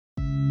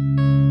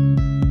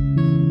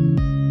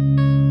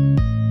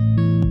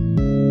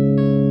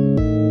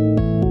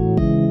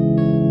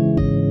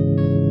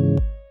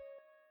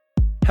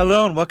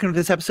Hello and welcome to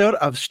this episode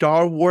of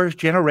Star Wars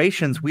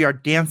Generations. We are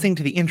dancing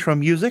to the intro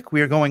music.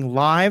 We are going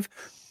live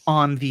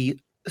on the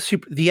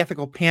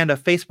Ethical Panda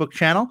Facebook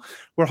channel.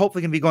 We're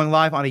hopefully going to be going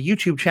live on a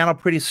YouTube channel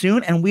pretty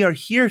soon, and we are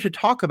here to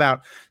talk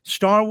about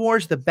Star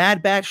Wars: The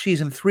Bad Batch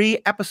Season 3,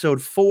 Episode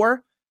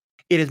 4.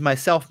 It is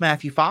myself,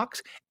 Matthew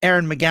Fox,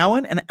 Aaron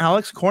McGowan, and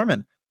Alex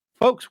Corman.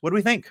 Folks, what do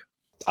we think?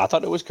 I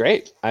thought it was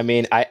great. I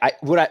mean,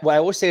 what I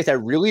will say is I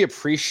really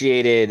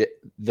appreciated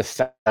the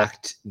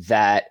fact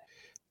that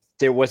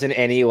there wasn't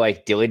any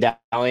like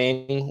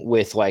dilly-dallying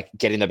with like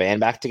getting the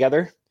band back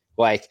together.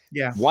 Like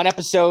one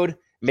episode,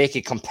 make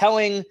it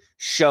compelling,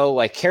 show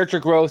like character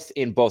growth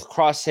in both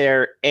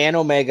Crosshair and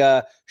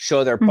Omega,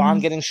 show their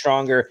bond getting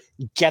stronger,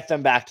 get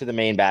them back to the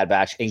main Bad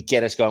Batch and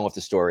get us going with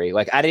the story.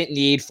 Like I didn't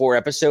need 4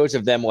 episodes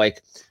of them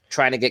like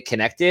trying to get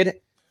connected.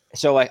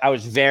 So like I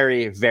was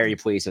very, very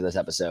pleased with this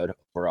episode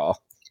overall.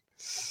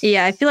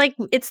 Yeah, I feel like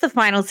it's the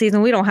final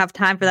season. We don't have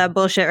time for that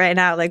bullshit right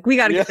now. Like, we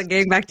got to get the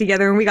gang back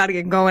together and we got to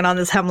get going on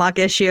this Hemlock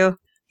issue.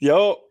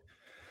 Yo.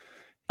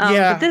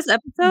 But this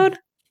episode,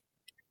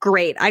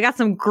 great. I got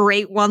some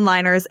great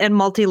one-liners and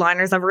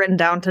multi-liners I've written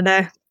down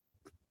today.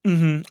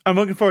 I'm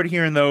looking forward to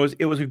hearing those.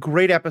 It was a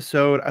great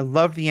episode. I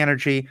love the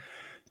energy.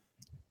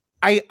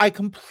 I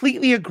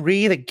completely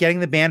agree that getting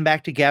the band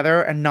back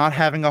together and not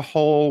having a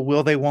whole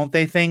will they, won't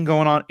they thing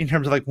going on in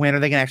terms of like when are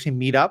they going to actually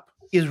meet up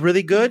is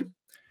really good.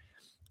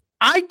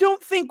 I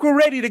don't think we're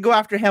ready to go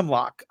after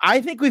Hemlock. I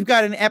think we've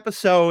got an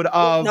episode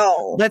of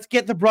let's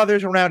get the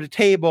brothers around a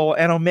table,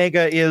 and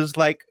Omega is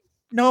like,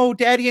 no,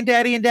 Daddy and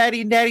Daddy and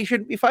Daddy and Daddy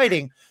shouldn't be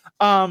fighting.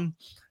 I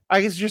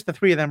guess it's just the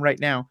 3 of them right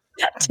now.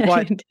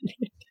 But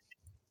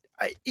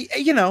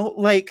you know,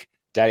 like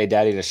Daddy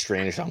and a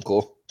strange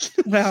uncle.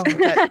 Well,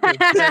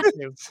 that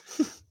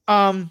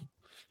too.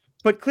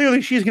 But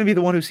clearly she's going to be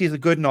the one who sees the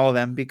good in all of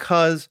them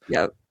because.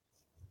 Yep.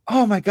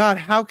 Oh my God,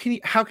 how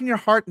can your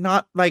heart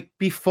not like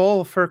be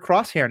full for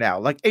Crosshair now?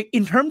 Like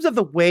in terms of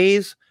the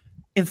ways,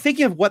 in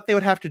thinking of what they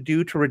would have to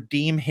do to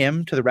redeem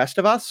him to the rest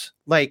of us,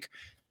 like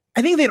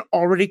I think they'd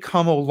already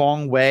come a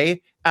long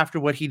way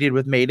after what he did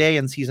with Mayday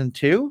in season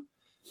 2.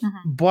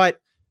 But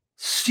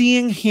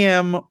seeing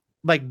him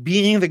like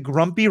being the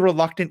grumpy,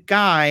 reluctant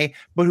guy,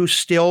 but who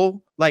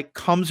still like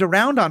comes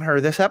around on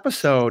her this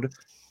episode,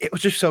 it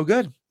was just so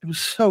good. It was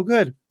so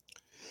good.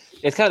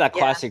 It's kind of that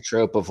classic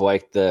trope of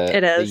like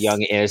the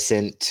young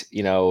innocent,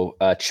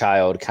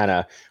 child kind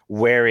of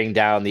wearing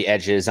down the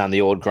edges on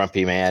the old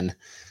grumpy man.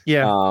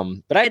 Yeah.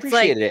 But I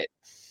appreciated it.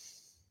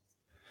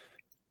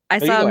 I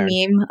saw a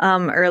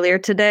meme earlier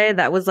today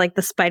that was like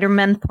the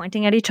Spider-Men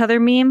pointing at each other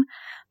meme,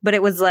 but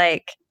it was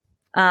like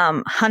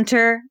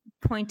Hunter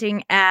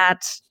pointing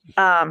at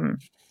Kanan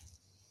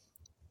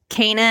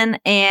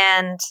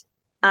and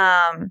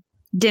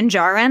Din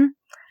Djarin.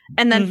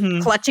 And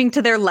then clutching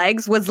to their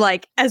legs was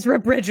like Ezra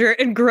Bridger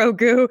and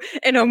Grogu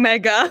and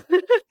Omega.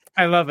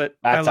 I love it.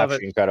 That's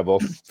actually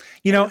incredible.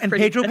 And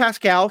Pedro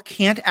Pascal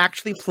can't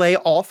actually play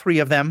all 3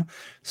 of them.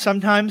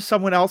 Sometimes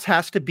someone else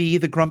has to be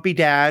the grumpy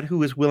dad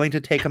who is willing to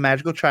take a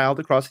magical child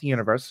across the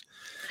universe.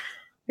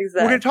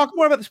 Exactly. We're going to talk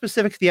more about the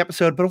specifics of the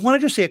episode, but I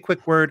want to just say a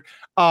quick word.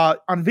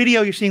 On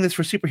video, you're seeing this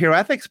for Superhero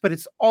Ethics, but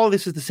all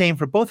this is the same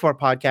for both of our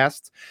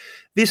podcasts.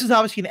 This is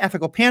obviously an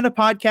Ethical Panda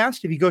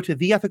podcast. If you go to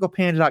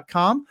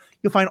theethicalpanda.com,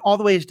 you'll find all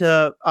the ways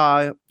to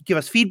give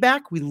us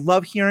feedback. We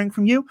love hearing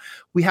from you.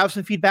 We have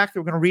some feedback that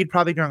we're going to read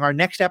probably during our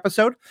next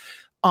episode.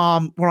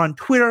 We're on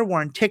Twitter,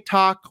 we're on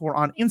TikTok, we're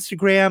on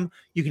Instagram.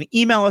 You can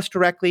email us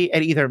directly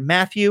at either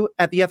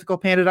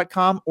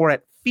Matthew@theethicalpanda.com or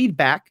at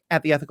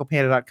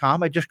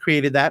feedback@theethicalpanda.com. I just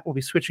created that. We'll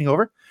be switching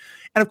over.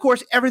 And of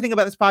course, everything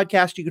about this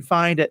podcast you can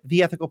find at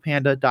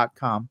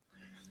theethicalpanda.com.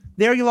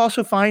 There you'll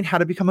also find how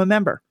to become a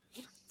member.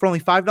 For only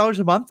 $5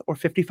 a month or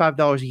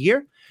 $55 a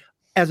year.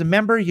 As a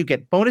member, you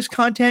get bonus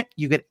content,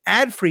 you get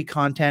ad-free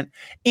content,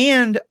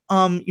 and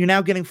you're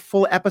now getting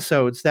full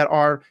episodes that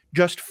are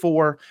just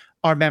for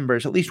our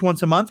members. At least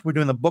once a month, we're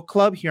doing the book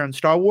club here on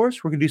Star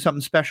Wars. We're going to do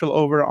something special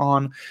over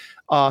on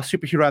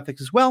Superhero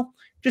Ethics as well,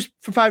 just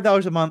for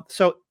 $5 a month.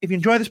 So if you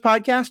enjoy this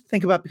podcast,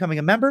 think about becoming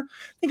a member.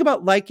 Think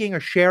about liking or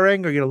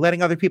sharing or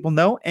letting other people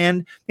know,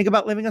 and think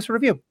about leaving us a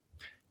review.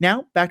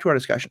 Now, back to our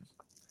discussion.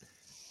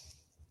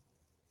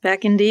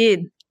 Back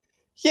indeed.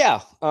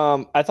 Yeah,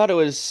 I thought it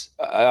was.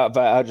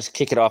 I'll just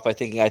kick it off by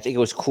thinking I think it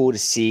was cool to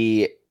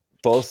see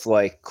both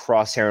like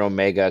Crosshair and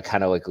Omega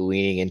kind of like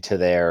leaning into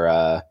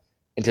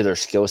their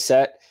skill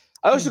set.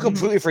 I also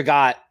completely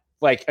forgot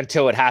like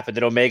until it happened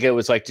that Omega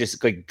was like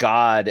just like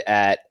god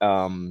at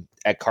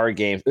card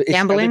games.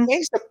 Gambling.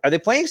 Are they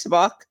playing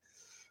Sabacc?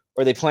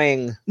 Or are they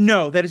playing?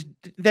 No, that is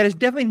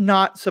definitely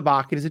not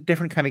Sabacc. It is a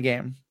different kind of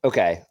game.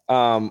 Okay.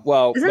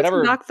 Well, isn't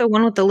whatever. Sabacc the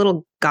one with the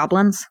little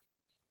goblins?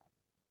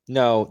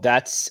 No,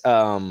 that's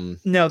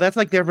no, that's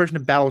like their version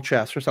of Battle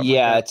Chess or something.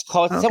 Yeah, like it's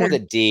called something with a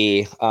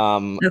D.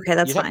 Okay,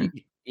 that's fine.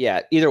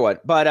 Yeah, either one.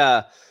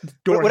 But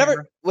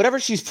whatever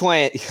she's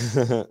playing,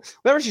 I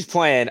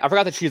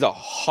forgot that she's a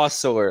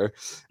hustler.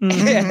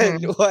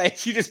 And like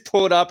she just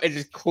pulled up and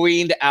just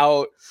queened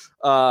out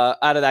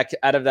of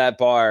that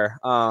bar.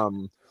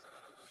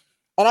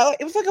 And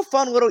it was like a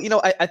fun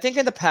little, I think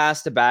in the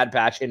past, the Bad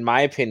Batch, in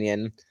my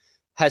opinion,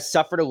 has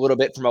suffered a little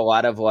bit from a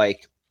lot of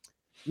like,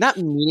 not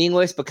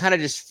meaningless, but kind of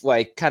just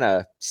like kind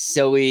of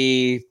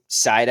silly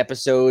side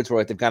episodes where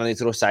like they've gone on these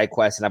little side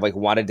quests, and I've like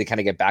wanted to kind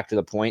of get back to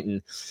the point.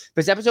 And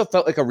this episode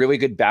felt like a really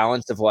good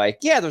balance of like,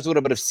 yeah, there's a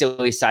little bit of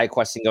silly side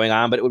questing going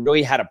on, but it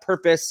really had a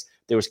purpose.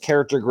 There was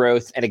character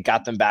growth, and it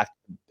got them back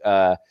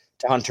to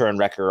Hunter and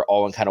Wrecker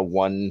all in kind of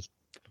one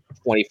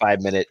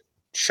 25-minute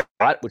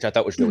shot, which I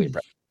thought was really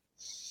impressive.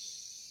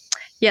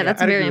 Yeah,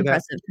 that's very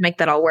impressive to make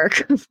that all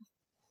work.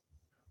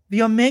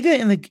 The Omega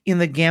in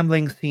the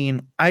gambling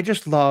scene, I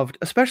just loved,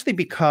 especially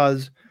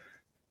because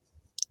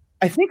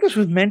I think this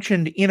was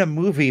mentioned in a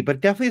movie,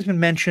 but definitely has been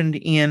mentioned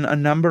in a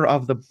number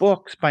of the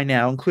books by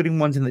now, including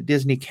ones in the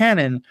Disney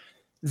canon,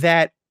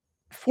 that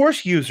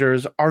Force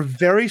users are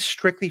very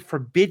strictly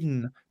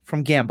forbidden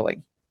from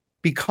gambling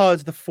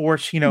because the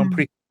Force,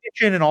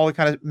 precognition and all the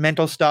kind of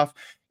mental stuff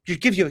just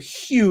gives you a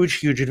huge,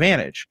 huge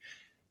advantage.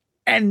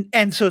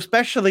 And so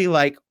especially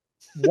like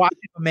watching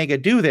Omega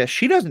do this,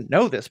 she doesn't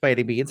know this by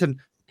any means. And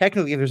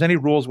technically, if there's any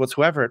rules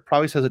whatsoever, it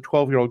probably says a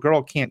 12-year-old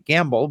girl can't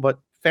gamble, but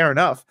fair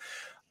enough.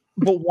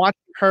 But watching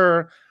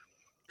her,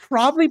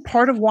 probably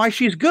part of why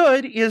she's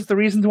good is the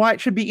reasons why it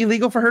should be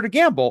illegal for her to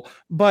gamble.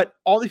 But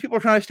all these people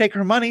are trying to take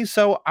her money,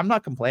 so I'm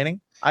not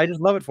complaining. I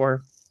just love it for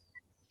her.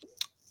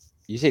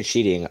 You say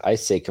cheating, I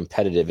say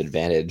competitive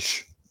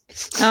advantage.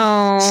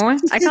 Oh,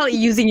 I call it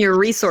using your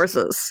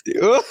resources.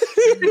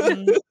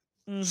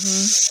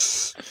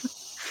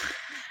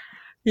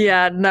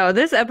 Yeah, no,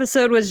 this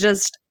episode was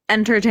just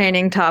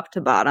entertaining top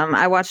to bottom.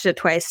 I watched it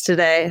twice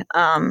today.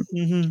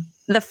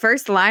 The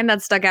first line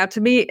that stuck out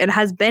to me, it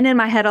has been in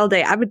my head all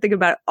day. I've been thinking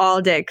about it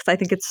all day because I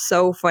think it's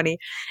so funny,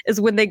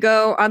 is when they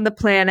go on the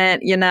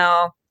planet,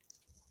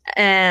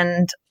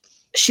 and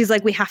she's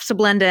like, we have to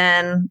blend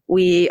in.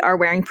 We are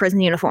wearing prison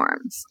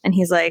uniforms. And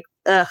he's like,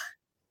 ugh,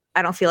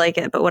 I don't feel like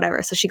it, but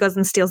whatever. So she goes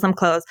and steals them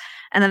clothes,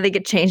 and then they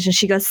get changed, and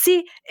she goes,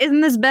 see,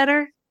 isn't this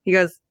better? He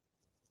goes,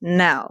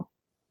 no.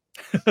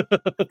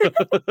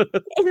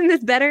 Isn't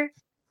this better?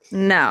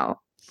 No.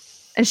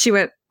 And she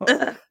went,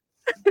 ugh.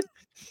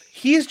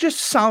 He's just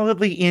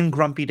solidly in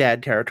grumpy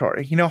dad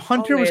territory.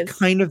 Hunter was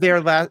kind of there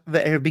at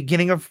the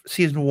beginning of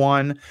season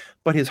 1,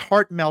 but his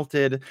heart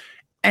melted.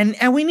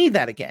 And we need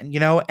that again,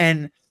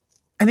 And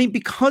I think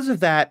because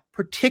of that,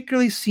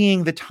 particularly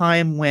seeing the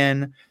time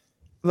when,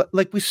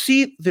 like, we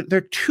see that there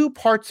are two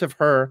parts of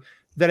her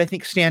that I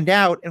think stand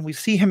out, and we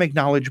see him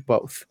acknowledge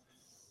both.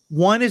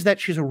 One is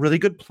that she's a really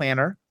good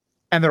planner,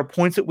 and there are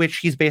points at which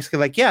he's basically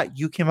like, yeah,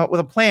 you came up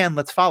with a plan,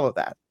 let's follow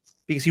that.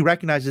 Because he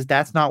recognizes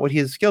that's not what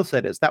his skill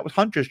set is. That was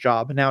Hunter's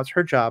job, and now it's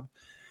her job.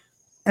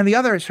 And the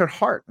other is her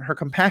heart, her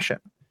compassion.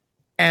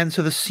 And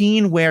so the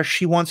scene where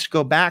she wants to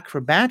go back for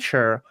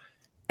Batcher,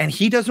 and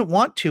he doesn't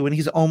want to, and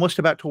he's almost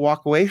about to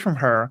walk away from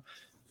her.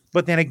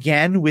 But then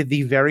again, with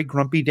the very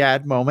grumpy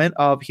dad moment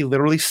of he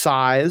literally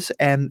sighs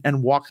and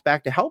walks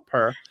back to help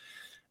her.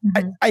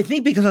 I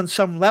think because on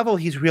some level,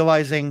 he's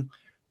realizing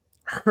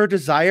her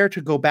desire to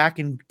go back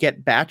and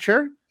get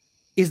Batcher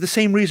is the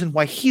same reason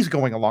why he's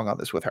going along on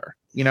this with her,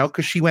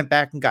 because she went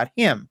back and got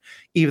him,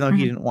 even though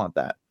he didn't want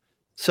that.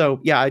 So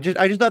yeah, I just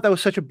thought that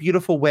was such a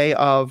beautiful way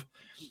of,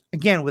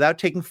 again, without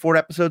taking 4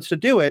 episodes to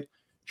do it,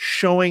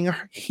 showing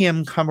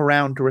him come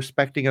around to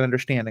respecting and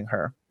understanding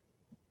her.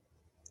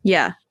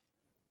 Yeah,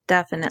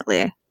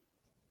 definitely.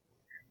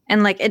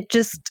 And like, it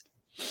just,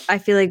 I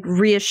feel like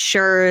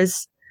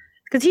reassures,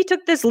 because he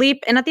took this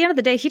leap, and at the end of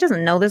the day, he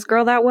doesn't know this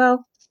girl that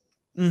well.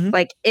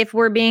 Like, if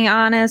we're being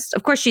honest,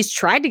 of course she's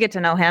tried to get to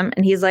know him,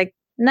 and he's like,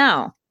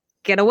 no,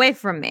 get away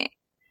from me.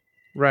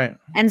 Right.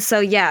 And so,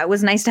 yeah, it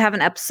was nice to have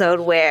an episode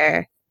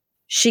where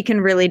she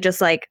can really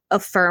just like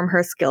affirm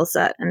her skill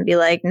set and be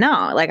like,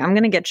 no, like, I'm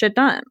going to get shit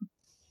done.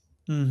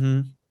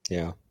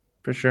 Yeah,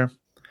 for sure.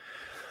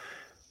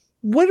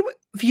 What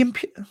the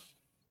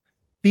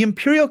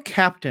Imperial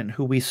captain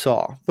who we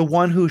saw, the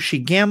one who she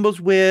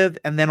gambles with,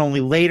 and then only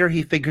later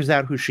he figures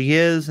out who she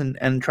is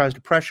and tries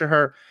to pressure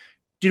her.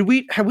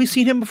 Have we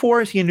seen him before?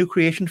 Is he a new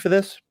creation for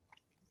this?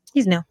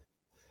 He's new.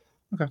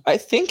 Okay. I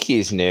think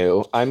he's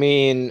new. I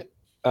mean,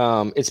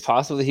 it's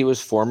possible that he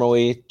was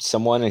formerly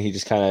someone and he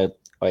just kind of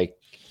like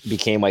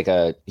became like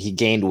he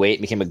gained weight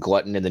and became a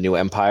glutton in the new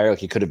empire. Like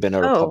he could have been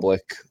a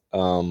Republic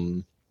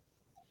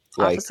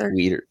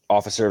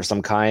officer of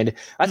some kind.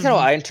 That's how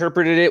I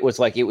interpreted it.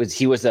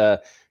 He was a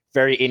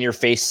very in your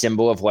face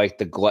symbol of like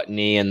the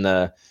gluttony and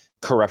the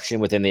corruption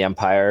within the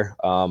empire.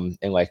 And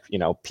like,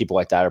 people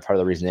like that are part of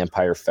the reason the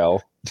empire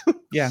fell.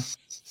 Yeah.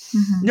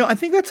 No, I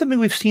think that's something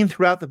we've seen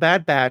throughout the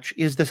Bad Batch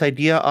is this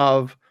idea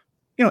of,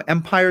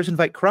 empires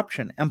invite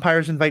corruption.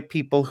 Empires invite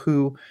people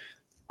who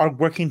are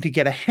working to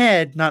get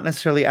ahead, not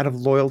necessarily out of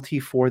loyalty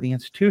for the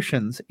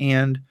institutions.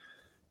 And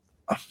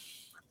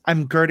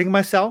I'm girding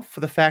myself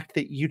for the fact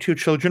that you two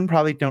children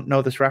probably don't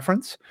know this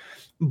reference,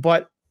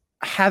 but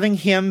having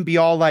him be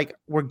all like,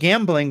 we're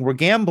gambling,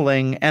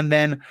 and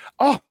then,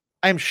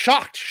 I'm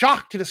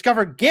shocked to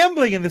discover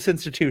gambling in this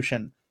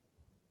institution.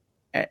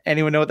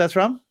 Anyone know what that's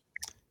from?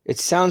 It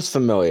sounds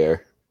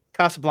familiar.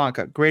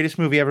 Casablanca, greatest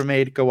movie ever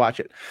made. Go watch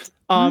it.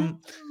 But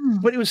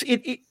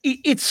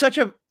it's such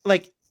a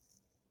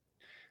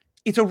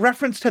it's a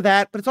reference to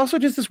that, but it's also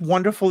just this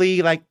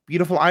wonderfully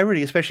beautiful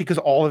irony, especially because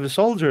all of his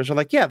soldiers are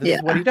like, yeah, this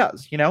is what he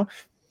does.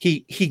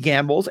 He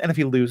gambles, and if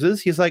he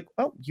loses, he's like,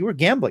 oh, you were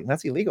gambling.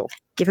 That's illegal.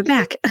 Give it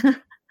back.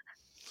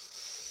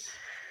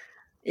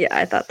 Yeah,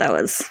 I thought that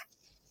was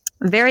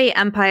very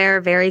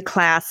Empire, very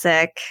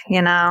classic,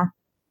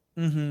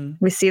 Mm-hmm.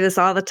 We see this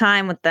all the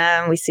time with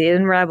them. We see it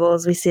in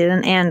Rebels. We see it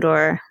in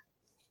Andor.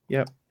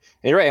 Yep.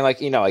 And you're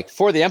right. And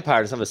for the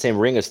Empire, it's on the same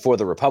ring as for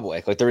the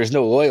Republic. There is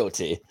no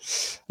loyalty.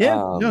 Yeah.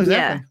 No, exactly.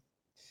 Yeah.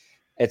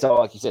 It's all,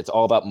 like you said, it's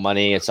all about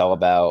money. It's all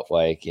about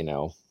I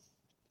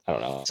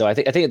don't know. So I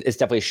think it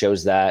definitely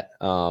shows that.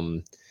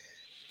 And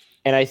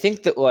I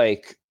think that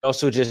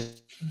also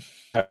just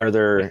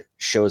further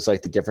shows the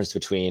difference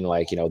between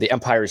the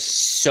Empire is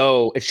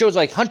so, it shows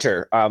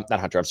Hunter, not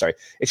Hunter, I'm sorry.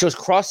 It shows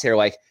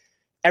Crosshair,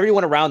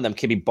 everyone around them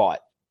can be bought.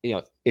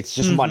 It's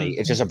just money.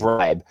 It's just a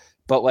bribe.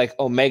 But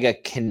Omega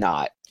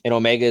cannot. And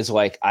Omega is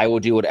I will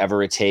do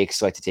whatever it takes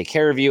to take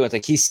care of you.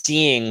 It's he's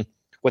seeing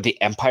what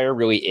the Empire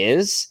really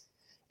is.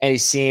 And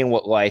he's seeing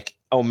what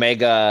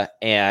Omega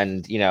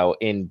and,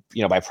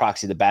 by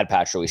proxy, the Bad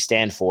Patch really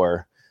stand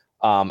for.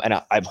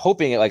 And I'm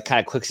hoping it kind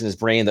of clicks in his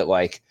brain that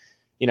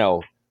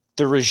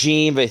the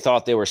regime they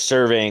thought they were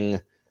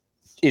serving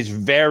is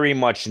very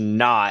much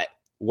not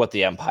what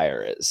the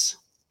Empire is.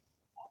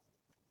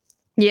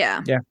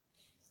 Yeah. Yeah.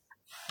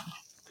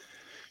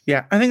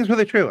 Yeah, I think it's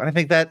really true. And I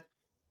think that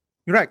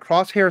you're right.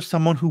 Crosshair is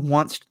someone who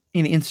wants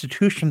an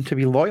institution to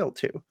be loyal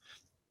to.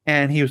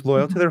 And he was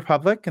loyal to the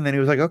Republic. And then he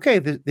was like, okay,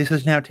 this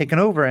is now taken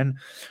over. And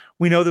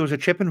we know there was a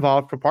chip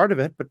involved for part of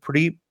it, but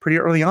pretty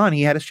early on,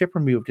 he had his chip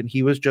removed. And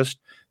he was just,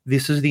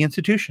 this is the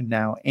institution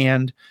now.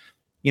 And,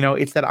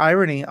 it's that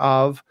irony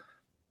of,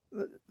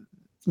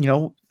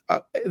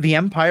 the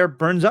Empire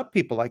burns up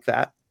people like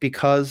that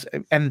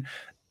and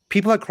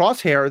people like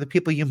Crosshair are the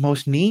people you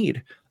most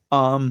need.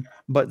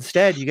 But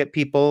instead you get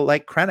people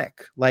like Krennic,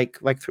 like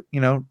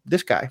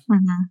this guy.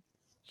 Mm-hmm.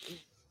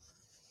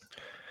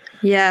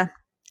 Yeah.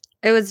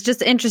 It was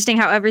just interesting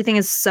how everything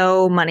is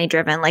so money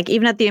driven.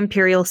 Even at the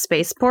Imperial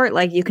spaceport,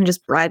 you can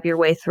just bribe your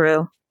way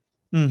through.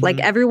 Mm-hmm.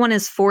 Everyone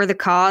is for the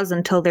cause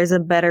until there's a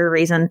better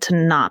reason to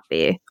not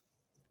be.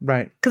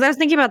 Right. Because I was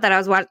thinking about that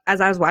as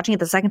I was watching it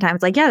the second time.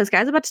 It's this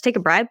guy's about to take a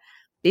bribe.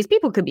 These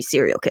people could be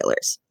serial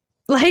killers.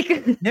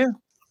 Yeah.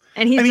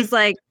 And he's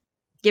just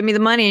give me the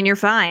money and you're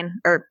fine.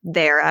 Or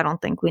I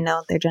don't think we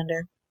know their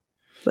gender.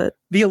 But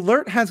the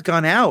alert has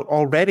gone out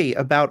already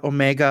about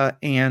Omega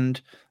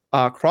and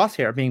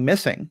Crosshair being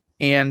missing.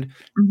 And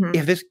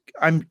if this,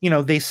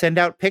 they send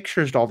out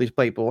pictures to all these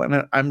people.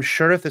 And I'm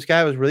sure if this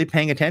guy was really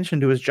paying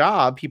attention to his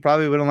job, he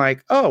probably would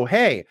have oh,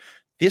 hey,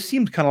 this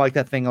seems kind of like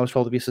that thing I was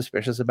told to be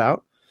suspicious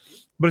about.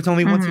 But it's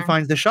only once he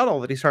finds the shuttle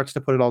that he starts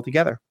to put it all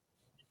together.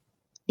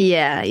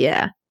 Yeah,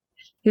 yeah.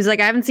 He was I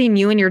haven't seen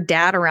you and your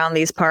dad around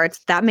these parts.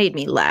 That made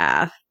me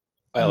laugh.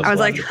 I was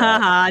like,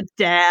 haha,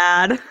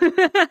 Dad.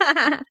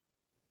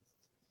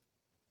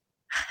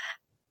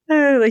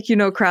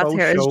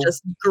 Crosshair is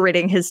just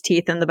gritting his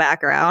teeth in the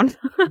background.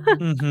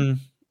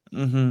 Mm-hmm.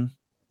 Mm-hmm.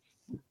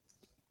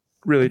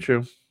 Really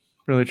true.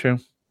 Really true.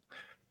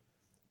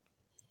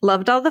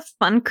 Loved all the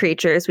fun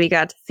creatures we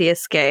got to see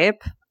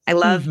escape. I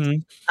loved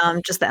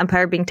just the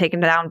Empire being taken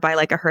down by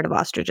a herd of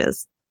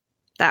ostriches.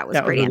 That was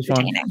pretty really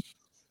entertaining. Fun.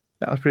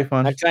 That was pretty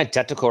fun. That giant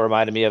tentacle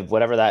reminded me of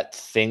whatever that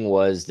thing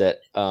was that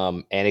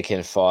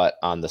Anakin fought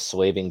on the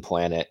slaving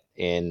planet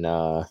in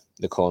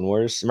the Clone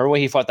Wars. Remember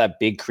when he fought that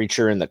big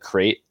creature in the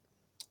crate?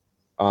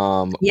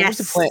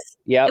 Yes.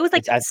 Yeah, it was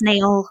a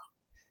snail.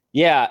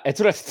 Yeah,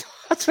 that's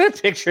what I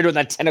pictured when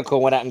that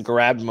tentacle went out and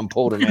grabbed him and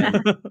pulled him in.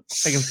 I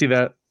can see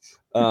that.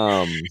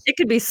 It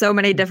could be so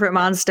many different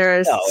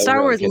monsters. No,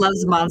 Star Wars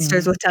loves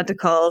monsters with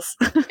tentacles.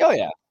 Oh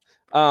yeah.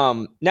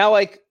 Now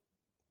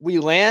we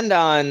land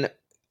on,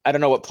 I don't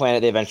know what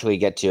planet they eventually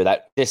get to,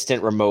 that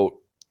distant remote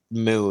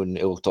moon,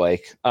 it looked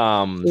like.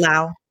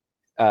 Lao.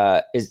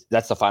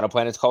 That's the final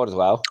planet it's called as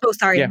well? Oh,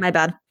 sorry, my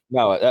bad.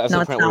 No, that was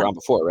the planet we were on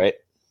before, right?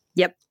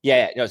 Yep.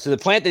 Yeah. No, so the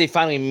planet that they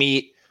finally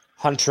meet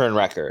Hunter and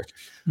Wrecker.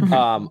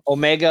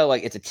 Omega,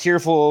 it's a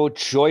tearful,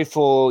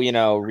 joyful,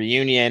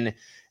 reunion.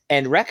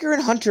 And Wrecker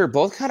and Hunter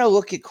both kind of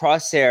look at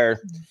Crosshair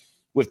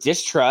with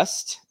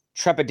distrust,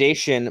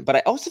 trepidation, but I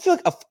also feel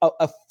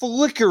a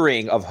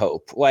flickering of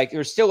hope.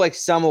 There's still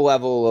some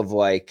level of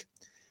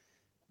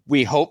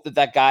we hope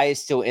that guy is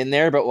still in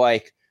there, but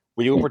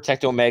we will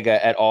protect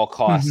Omega at all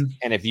costs.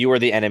 And if you are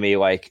the enemy,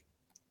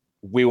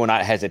 we will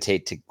not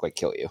hesitate to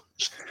kill you.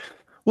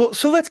 Well,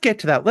 so let's get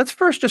to that. Let's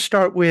first just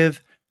start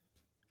with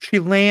she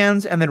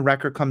lands and then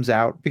Wrecker comes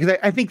out, because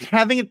I think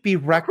having it be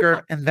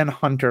Wrecker and then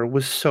Hunter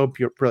was so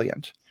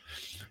brilliant.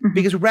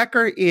 Because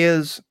Wrecker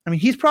is,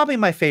 he's probably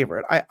my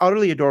favorite. I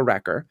utterly adore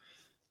Wrecker,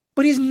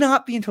 but he's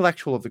not the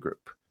intellectual of the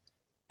group.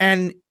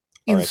 And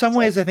in some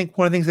ways, I think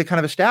one of the things they kind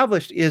of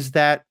established is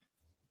that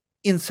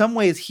in some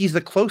ways he's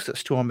the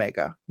closest to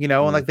Omega,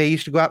 and they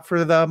used to go out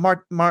for the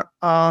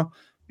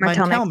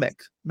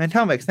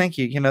Mantel Mix, thank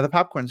you. The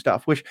popcorn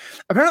stuff, which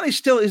apparently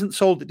still isn't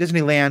sold at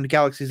Disneyland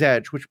Galaxy's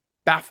Edge, which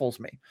baffles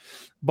me.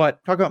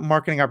 But talk about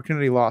marketing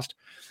opportunity lost.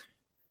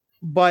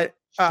 But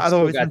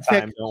although it's been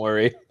fixed, don't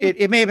worry.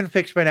 It may have been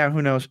fixed by now,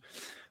 who knows.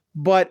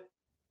 But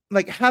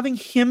like having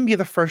him be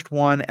the first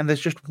one, and this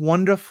just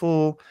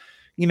wonderful,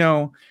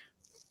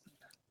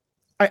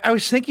 I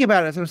was thinking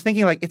about it as I was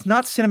thinking, like, it's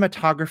not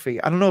cinematography.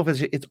 I don't know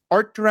if it's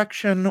art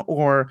direction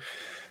or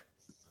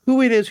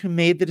who it is who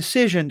made the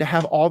decision to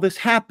have all this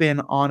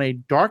happen on a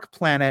dark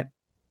planet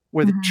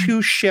where the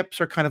two ships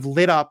are kind of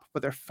lit up,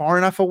 but they're far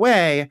enough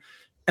away,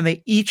 and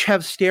they each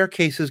have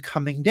staircases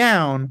coming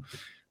down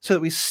so that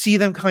we see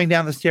them coming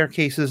down the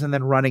staircases and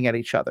then running at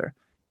each other.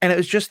 And it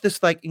was just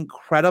this like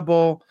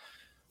incredible,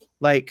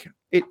 like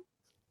it.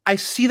 I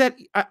see that.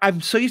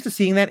 I'm so used to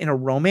seeing that in a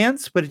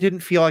romance, but it didn't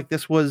feel like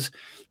this was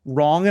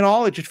wrong at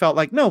all. It just felt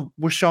like, no,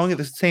 we're showing that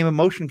the same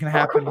emotion can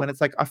happen when it's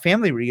like a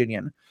family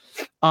reunion.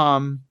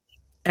 And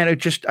it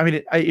just,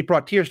 it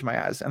brought tears to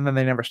my eyes, and then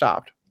they never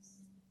stopped.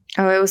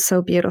 Oh, it was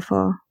so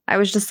beautiful. I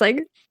was just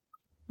like,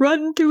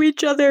 run to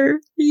each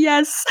other.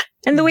 Yes.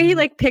 And the way he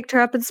like picked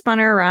her up and spun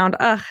her around.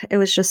 It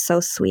was just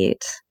so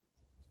sweet.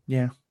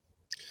 Yeah.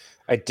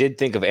 I did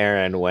think of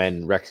Aaron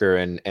when Wrecker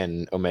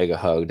and Omega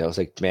hugged. I was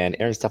like, man,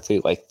 Aaron's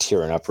definitely like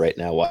tearing up right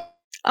now.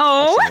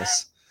 Oh,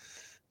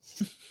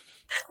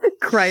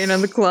 crying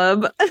in the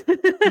club.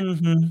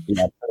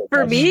 Yeah,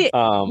 for me,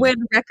 when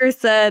Wrecker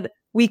said,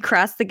 "We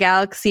crossed the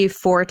galaxy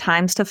 4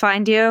 times to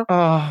find you,"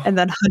 and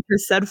then Hunter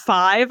said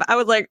 5, I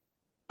was like,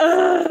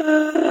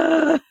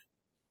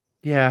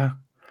 yeah.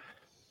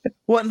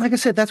 Well, and like I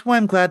said, that's why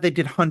I'm glad they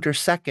did Hunter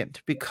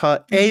second, because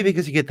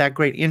because you get that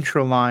great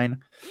intro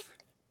line.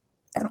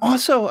 And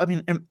also,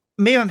 and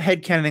maybe I'm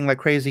headcanoning like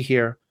crazy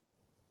here,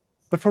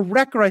 but for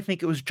Wrecker, I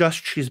think it was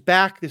just, she's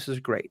back, this is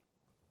great.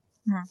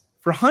 Yeah.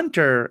 For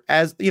Hunter,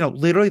 as,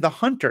 literally the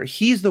hunter,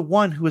 he's the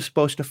one who is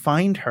supposed to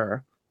find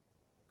her.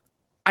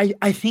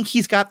 I think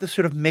he's got this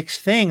sort of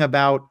mixed thing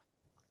about,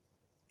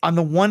 on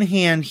the one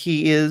hand,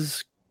 he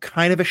is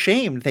kind of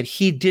ashamed that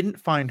he didn't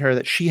find her,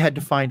 that she had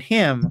to find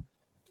him.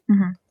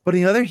 Mm-hmm. But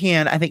on the other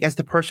hand, I think as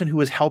the person who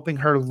is helping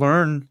her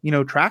learn,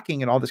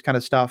 tracking and all this kind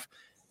of stuff,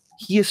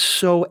 he is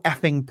so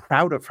effing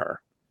proud of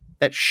her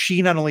that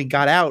she not only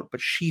got out,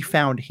 but she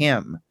found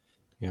him.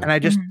 Yeah. And I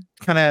just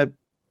kind of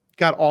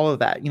got all of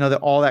that, that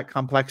all that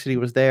complexity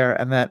was there.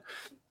 And that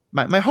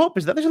my hope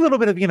is that there's a little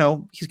bit of,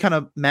 he's kind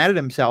of mad at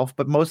himself,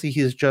 but mostly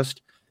he's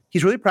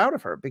really proud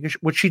of her, because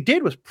what she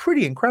did was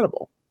pretty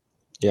incredible.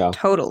 Yeah,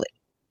 totally.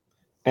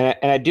 And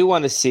I do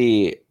want to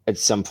see at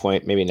some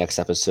point, maybe next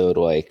episode,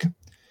 like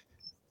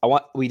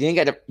we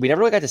never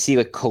really got to see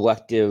like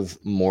collective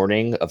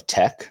mourning of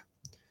Tech's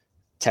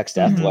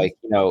death. Like,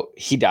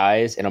 he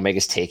dies and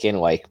Omega's taken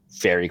like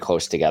very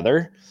close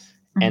together.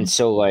 And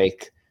so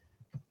like,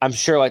 I'm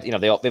sure like,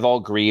 they've all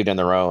grieved on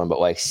their own, but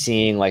like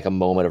seeing like a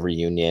moment of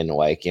reunion,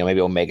 like, maybe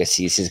Omega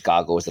sees his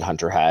goggles that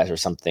Hunter has or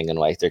something. And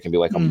like, there can be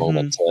like a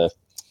moment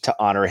to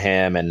honor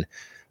him. And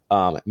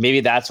maybe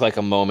that's like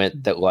a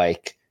moment that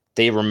like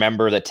they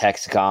remember that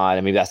Tech's gone.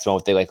 And maybe that's the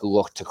moment they like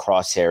look to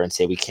Crosshair and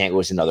say, we can't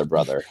lose another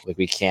brother. Like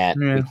we can't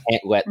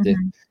let the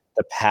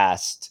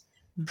past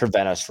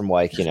prevent us from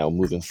like,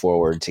 moving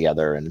forward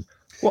together. And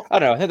well, I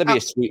don't know. I think that'd be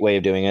a sweet way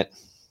of doing it.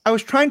 I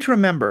was trying to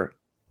remember,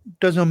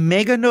 does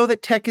Omega know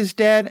that Tech is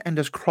dead? And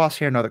does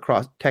Crosshair know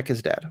that Tech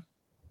is dead?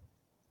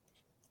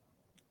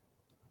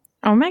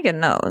 Omega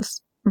knows.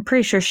 I'm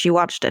pretty sure she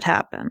watched it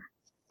happen.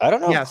 I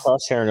don't know if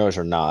Crosshair knows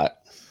or not.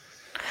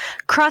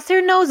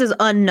 Crosshair knows is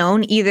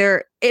unknown.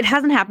 Either it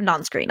hasn't happened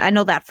on screen. I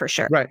know that for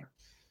sure. Right.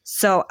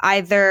 So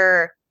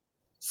either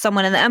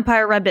someone in the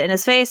Empire rubbed it in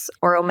his face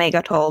or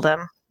Omega told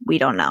him. We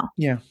don't know.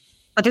 Yeah.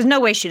 But there's no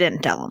way she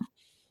didn't tell him.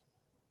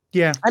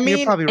 Yeah. I mean,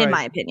 you're probably right. In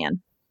my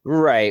opinion.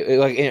 Right.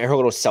 Like in her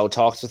little cell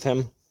talks with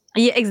him.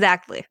 Yeah,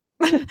 exactly.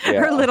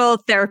 Her little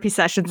therapy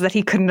sessions that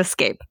he couldn't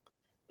escape.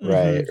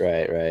 Right.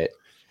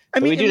 I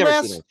mean, we do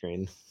never see that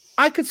screen.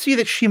 I could see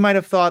that she might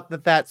have thought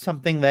that that's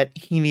something that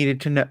he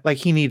needed to know, like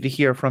he needed to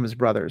hear from his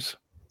brothers.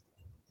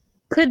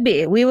 Could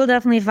be. We will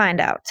definitely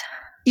find out.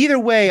 Either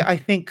way, I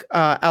think,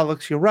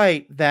 Alex, you're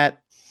right that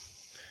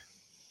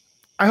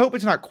I hope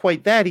it's not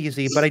quite that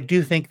easy, but I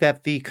do think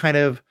that the kind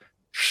of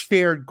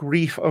shared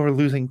grief over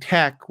losing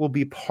Tech will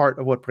be part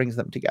of what brings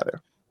them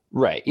together.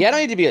 Right. Yeah, I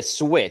don't need to be a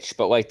switch,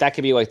 but like that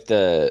could be like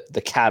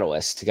the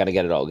catalyst to kind of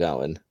get it all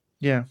going.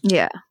 Yeah.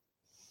 Yeah.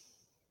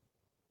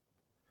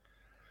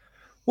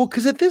 Well,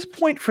 because at this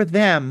point for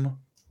them,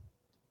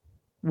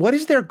 what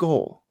is their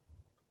goal?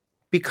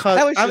 Because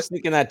I was just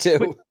thinking that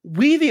too.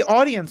 We, the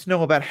audience,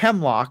 know about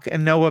Hemlock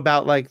and know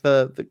about like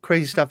the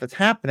crazy stuff that's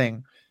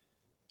happening.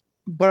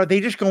 But are they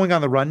just going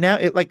on the run now?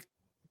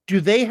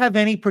 Do they have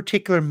any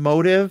particular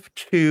motive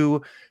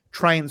to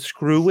try and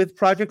screw with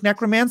Project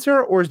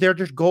Necromancer, or is their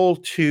just goal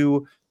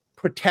to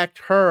protect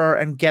her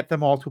and get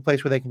them all to a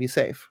place where they can be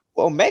safe?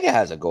 Well, Omega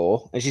has a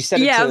goal, and she said,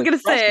 "Yeah, I was going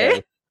to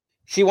say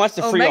she wants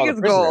to free all the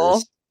prisoners.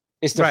 Goal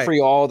is to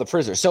free all the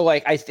prisoners." So,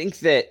 like, I think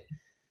that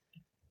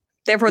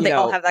therefore they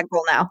all have that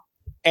goal now.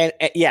 And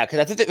yeah, because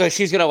I think that like,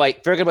 she's gonna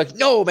like they're gonna be like,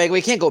 no, Meg,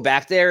 we can't go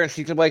back there, and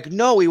she's gonna be like,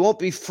 no, we won't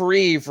be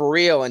free for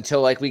real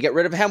until like we get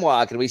rid of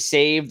Hemlock and we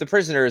save the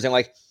prisoners, and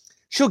like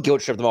she'll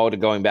guilt trip them all to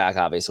going back,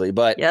 obviously.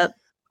 But Yep.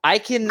 I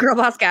can Girl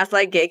boss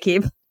gaslight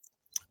gatekeep.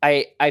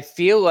 I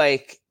feel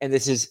like, and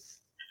this is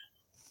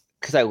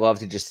because I love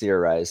to just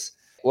theorize.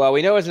 Well,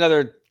 we know there's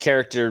another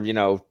character, you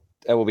know,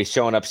 that will be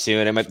showing up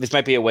soon, and this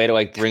might be a way to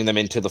like bring them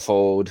into the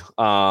fold.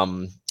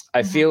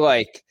 I feel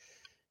like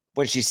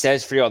when she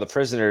says free all the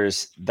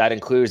prisoners, that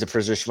includes the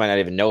prisoners she might not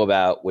even know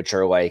about, which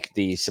are like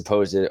the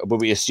supposed, what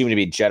we assume to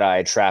be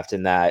Jedi trapped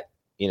in that,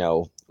 you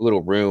know,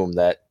 little room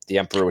that the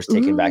Emperor was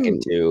taken back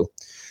into.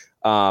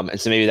 And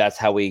so maybe that's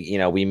how we, you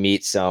know, we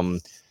meet some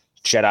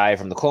Jedi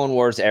from the Clone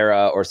Wars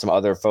era or some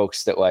other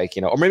folks that like,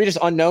 you know, or maybe just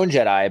unknown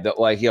Jedi, but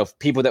like, you know,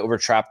 people that were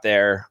trapped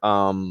there.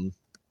 Okay,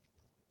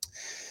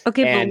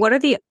 but what are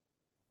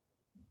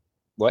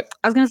what?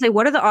 I was going to say,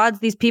 what are the odds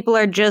these people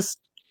are just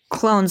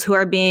clones who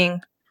are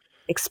being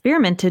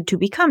experimented to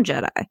become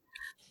Jedi?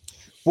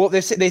 Well,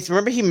 they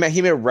remember he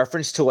made a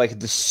reference to like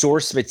the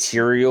source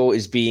material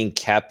is being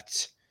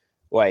kept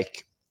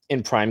like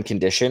in prime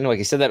condition. Like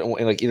he said that in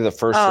like either the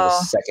first or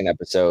the second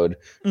episode.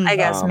 I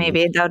guess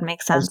maybe that would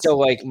make sense. So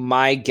like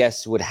my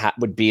guess would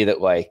be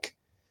that like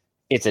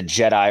it's a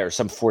Jedi or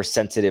some force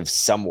sensitive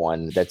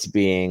someone that's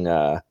being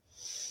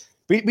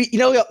we you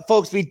know,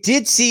 folks, we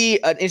did see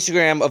an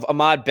Instagram of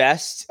Ahmad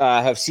Best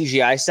have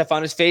CGI stuff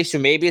on his face, so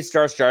maybe it's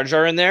Darth Jar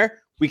Jar in there.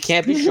 We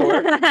can't be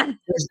sure.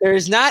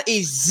 There's not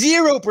a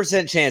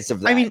 0% chance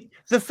of that. I mean,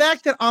 the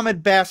fact that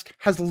Ahmed Best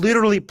has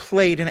literally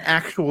played an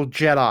actual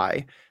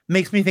Jedi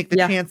makes me think the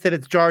chance that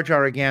it's Jar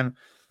Jar again.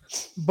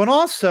 But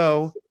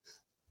also,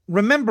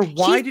 remember,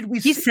 why did we...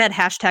 He said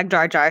hashtag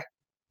Jar Jar.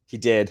 He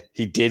did.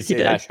 He did say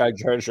hashtag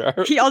Jar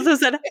Jar. He also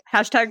said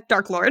hashtag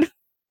Dark Lord.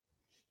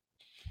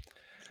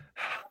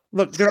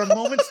 Look, there are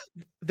moments...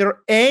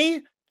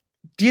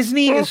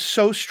 Disney is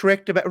so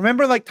strict about.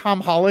 Remember, like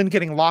Tom Holland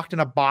getting locked in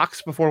a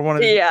box before one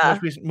of the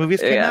most recent movies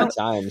came out.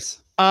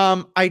 Times.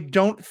 I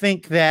don't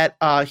think that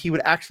he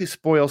would actually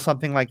spoil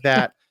something like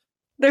that.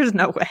 There's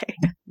no way.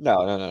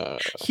 No.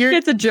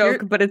 It's a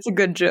joke, but it's a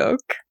good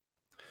joke.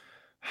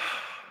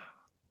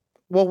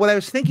 Well, what I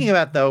was thinking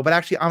about though, but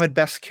actually Ahmed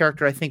Best's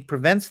character, I think,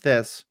 prevents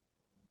this.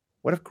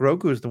 What if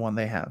Grogu is the one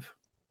they have?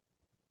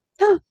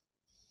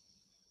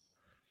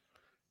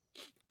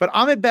 But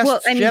Ahmed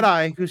Best's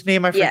Jedi, whose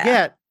name I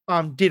forget.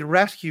 Did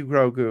rescue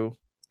Grogu.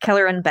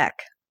 Kelleran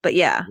Beck. But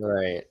yeah.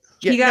 Right.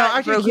 He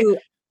got Grogu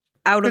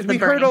out of the burning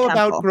temple. We heard all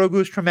about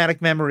Grogu's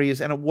traumatic memories,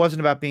 and it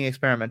wasn't about being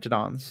experimented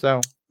on. So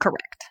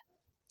correct.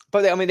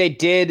 But I mean, they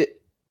did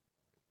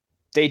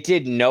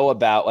know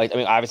about, like, I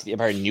mean, obviously the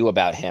Empire knew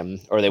about him,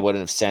 or they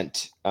wouldn't have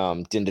sent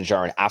Din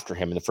Djarin after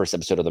him in the first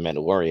episode of The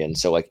Mandalorian.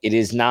 So like, it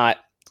is not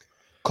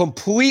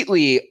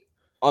completely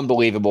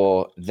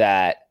unbelievable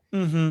that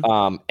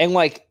and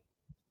like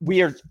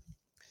we are.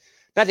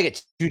 Not to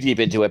get too deep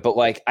into it, but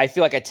like I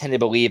feel like I tend to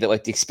believe that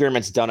like the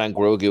experiments done on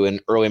Grogu in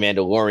early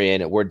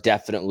Mandalorian were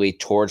definitely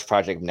towards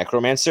Project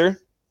Necromancer.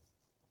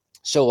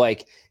 So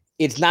like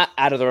it's not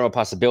out of the realm of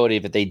possibility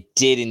that they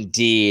did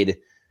indeed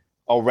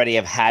already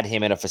have had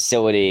him in a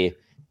facility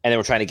and they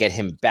were trying to get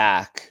him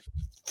back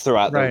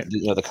throughout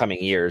the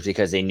coming years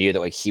because they knew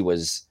that like he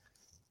was,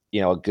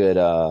 you know, a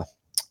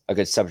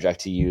good subject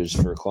to use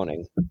for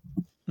cloning.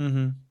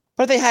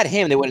 But if they had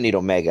him, they wouldn't need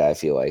Omega, I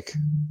feel like.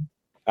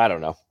 I don't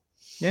know.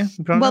 Yeah.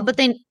 Well,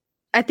 but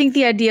I think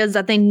the idea is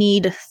that they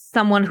need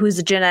someone who's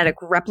a genetic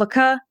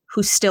replica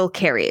who still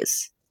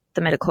carries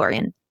the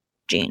midichlorian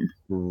gene.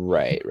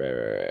 Right.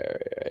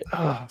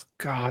 Oh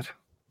God.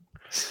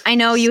 I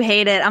know you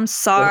hate it. I'm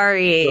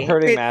sorry. You're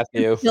hurting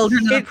Matthew.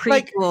 Children of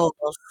prequels.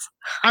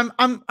 Like,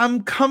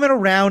 I'm coming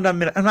around. I'm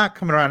not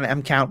coming around on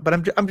M count, but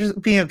I'm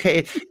just being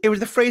okay. It was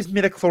the phrase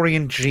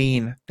midichlorian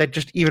gene that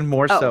just even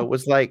more so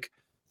was like.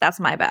 That's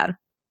my bad.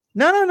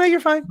 No, you're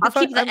fine. I'll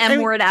keep the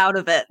M word out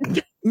of it.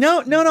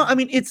 No. I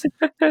mean,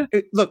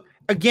 look,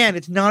 again,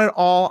 it's not at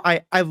all.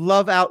 I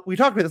love we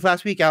talked about this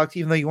last week, Alex,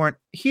 even though you weren't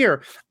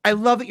here. I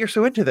love that you're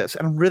so into this.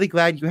 And I'm really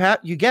glad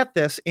you get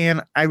this.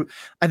 And I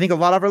think a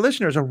lot of our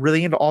listeners are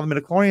really into all the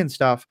midichlorian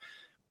stuff.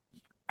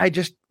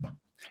 And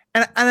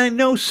I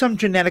know some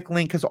genetic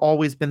link has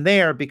always been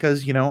there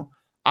because, you know,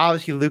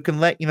 obviously Luke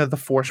and the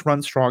Force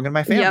runs strong in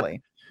my family.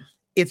 Yep.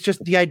 It's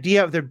just the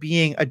idea of there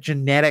being a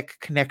genetic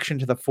connection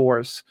to the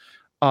Force.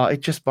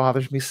 It just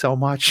bothers me so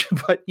much,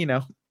 but you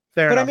know,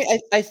 fair enough. I mean,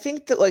 I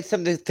think that like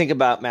something to think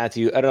about,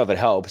 Matthew, I don't know if it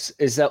helps,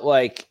 is that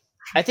like,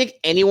 I think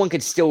anyone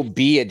could still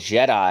be a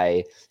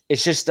Jedi.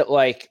 It's just that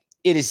like,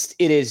 it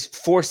is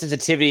force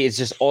sensitivity is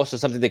just also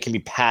something that can be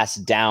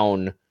passed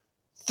down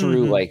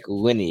through like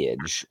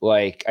lineage.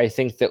 Like, I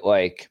think that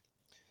like,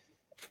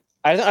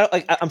 I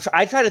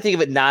try to think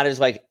of it not as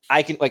like,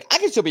 I can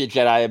still be a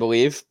Jedi, I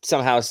believe,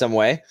 somehow, some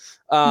way.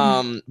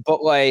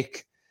 But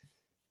like,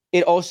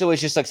 it also is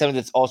just like something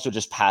that's also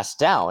just passed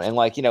down. And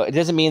like, you know, it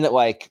doesn't mean that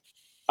like,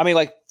 I mean,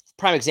 like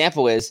prime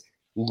example is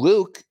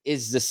Luke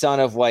is the son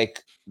of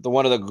like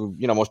one of the,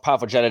 you know, most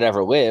powerful Jedi to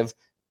ever live.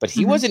 but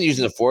he wasn't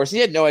using the Force. He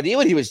had no idea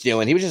what he was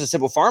doing. He was just a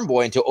simple farm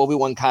boy until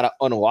Obi-Wan kind of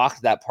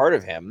unlocked that part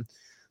of him.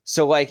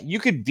 So like you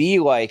could be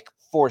like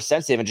Force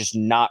sensitive and just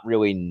not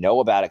really know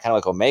about it, kind of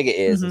like Omega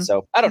is. And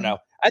so I don't know.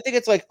 I think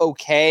it's like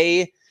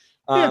okay.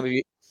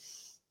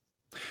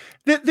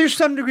 There's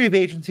some degree of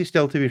agency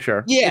still, to be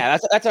sure. Yeah,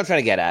 that's what I'm trying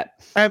to get at.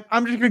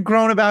 I'm just going to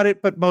groan about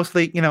it, but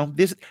mostly,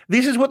 this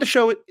is what the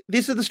show.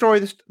 This is the story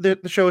the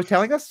show is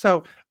telling us,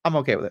 so I'm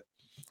okay with it.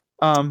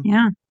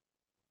 Yeah.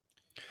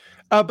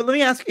 But let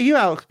me ask you,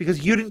 Alex,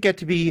 because you didn't get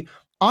to be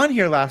on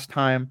here last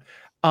time,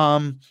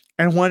 and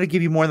wanted to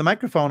give you more of the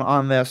microphone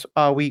on this.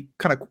 We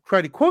kind of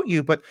tried to quote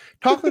you, but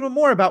talk a little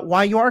more about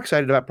why you are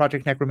excited about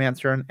Project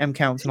Necromancer and M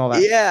counts and all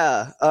that.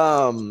 Yeah.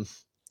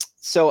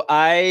 So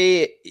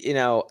I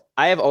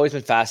have always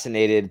been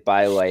fascinated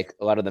by like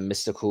a lot of the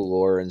mystical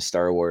lore in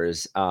Star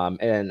Wars.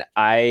 And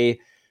I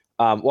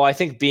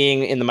think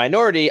being in the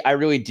minority, I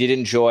really did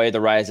enjoy the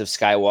Rise of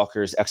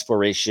Skywalker's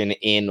exploration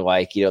in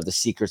like, the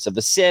secrets of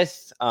the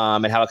Sith,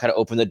 and how it kind of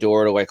opened the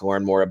door to like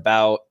learn more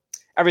about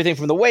everything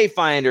from the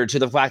Wayfinder to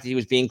the fact that he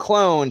was being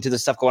cloned to the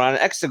stuff going on in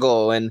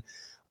Exegol.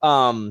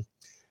 And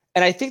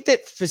I think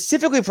that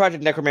specifically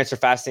Project Necromancer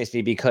fascinates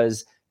me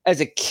because as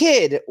a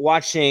kid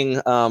watching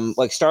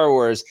like Star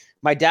Wars,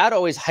 my dad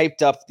always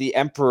hyped up the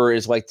Emperor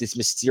as like this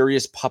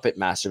mysterious puppet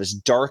master, this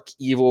dark,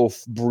 evil,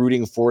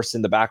 brooding force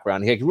in the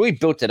background. He like really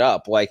built it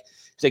up. Like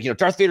he's like,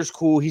 Darth Vader's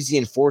cool, he's the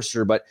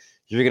enforcer, but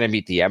you're gonna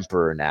meet the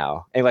Emperor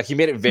now. And like he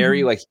made it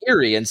very like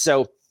eerie. And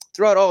so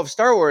throughout all of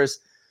Star Wars,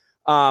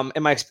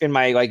 in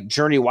my like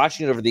journey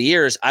watching it over the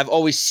years, I've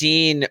always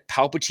seen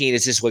Palpatine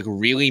as this like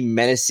really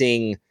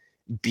menacing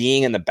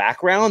being in the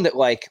background that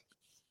like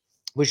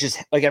which is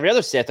like every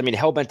other Sith,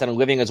 hell-bent on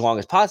living as long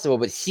as possible,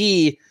 but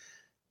he,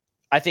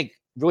 I think,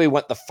 really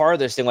went the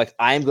farthest in like,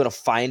 I am going to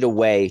find a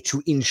way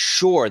to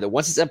ensure that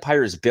once this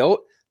empire is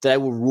built, that I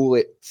will rule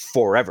it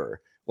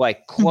forever.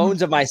 Like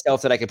clones of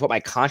myself that I can put my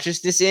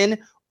consciousness in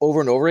over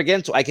and over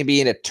again so I can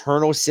be an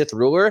eternal Sith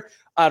ruler.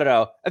 I don't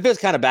know. It feels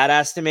kind of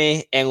badass to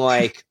me. And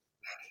like,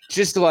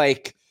 just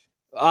like,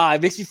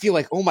 it makes me feel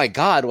like, oh my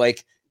God,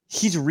 like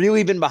he's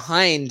really been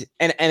behind.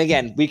 And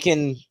again, we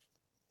can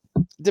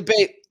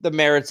debate the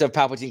merits of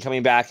Palpatine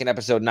coming back in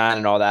episode 9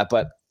 and all that.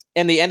 But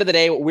in the end of the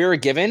day, what we were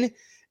given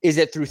is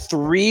that through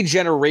 3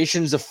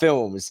 generations of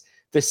films,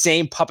 the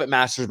same puppet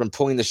master has been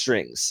pulling the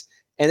strings.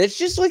 And it's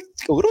just like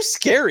a little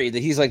scary that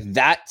he's like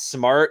that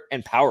smart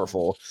and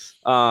powerful.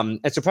 And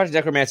so Project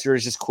Necromancer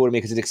is just cool to me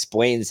because it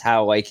explains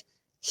how like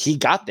he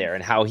got there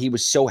and how he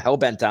was so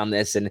hell-bent on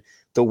this and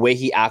the way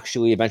he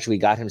actually eventually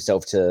got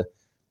himself to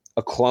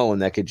a clone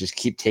that could just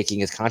keep taking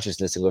his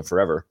consciousness and live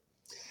forever.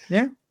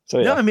 Yeah. So,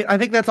 yeah. No, I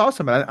think that's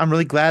awesome. I'm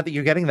really glad that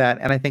you're getting that.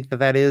 And I think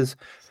that is,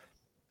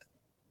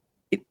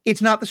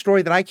 it's not the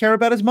story that I care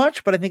about as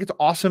much, but I think it's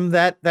awesome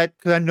that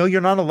because I know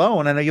you're not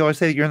alone. I know you always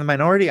say that you're in the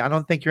minority. I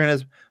don't think you're in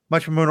as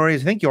much of a minority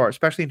as you think you are,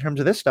 especially in terms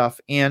of this stuff.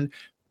 And,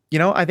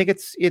 I think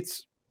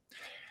it's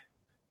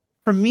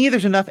for me,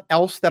 there's enough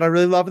else that I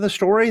really love in the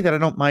story that I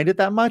don't mind it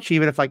that much,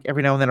 even if like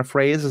every now and then a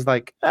phrase is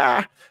like,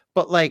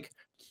 but like,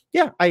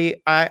 yeah,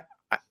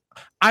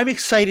 I'm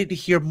excited to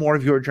hear more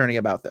of your journey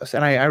about this.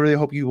 And I really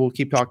hope you will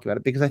keep talking about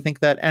it because I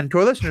think that, and to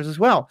our listeners as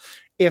well,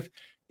 if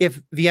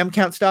the M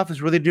count stuff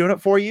is really doing it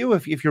for you,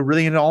 if you're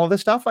really into all of this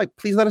stuff, like,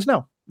 please let us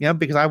know,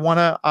 because I want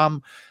to,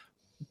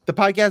 the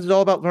podcast is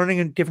all about learning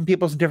and different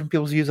people's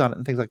views on it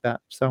and things like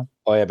that. So.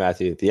 Oh yeah,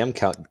 Matthew, the M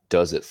count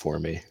does it for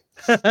me.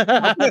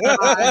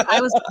 I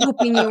was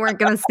hoping you weren't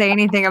going to say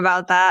anything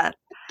about that.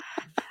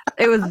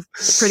 It was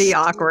pretty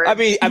awkward.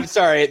 I'm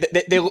sorry.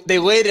 They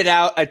laid it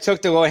out. I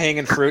took the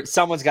low-hanging fruit.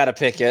 Someone's got to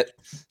pick it.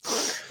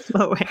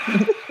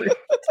 Low-hanging fruit.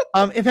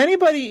 If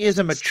anybody is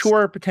a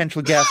mature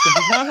potential guest and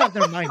does not have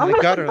their mind in the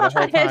gutter the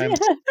whole time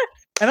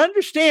and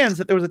understands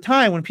that there was a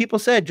time when people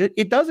said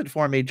it does it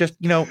for me, just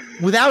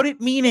without it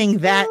meaning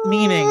that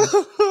meaning,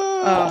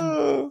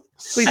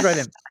 please write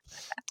in.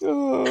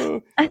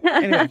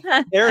 Anyway,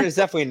 Erin is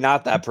definitely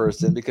not that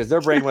person because her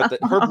brain went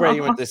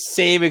the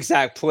same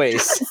exact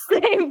place.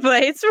 Same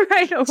place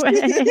right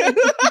away.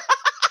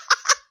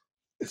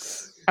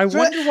 I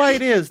wonder why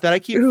it is that I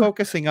keep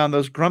focusing on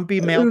those grumpy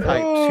male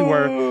types who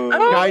are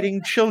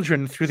guiding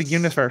children through the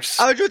universe.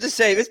 I was about to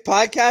say this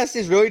podcast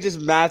is really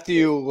just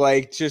Matthew,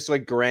 just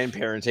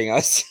grandparenting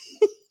us.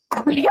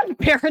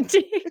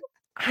 Grandparenting.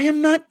 I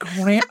am not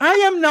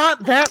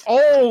that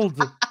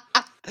old.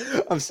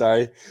 I'm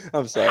sorry.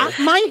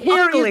 My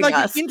hair is like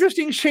an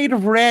interesting shade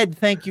of red.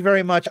 Thank you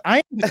very much.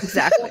 I'm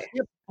exactly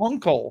your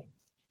uncle.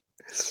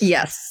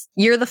 Yes,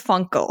 you're the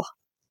Funkle.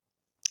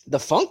 The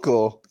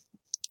Funkle?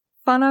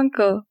 Fun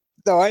uncle.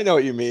 No, I know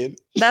what you mean.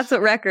 That's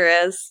what Wrecker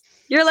is.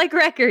 You're like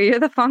Wrecker. You're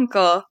the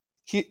Funkle.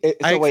 You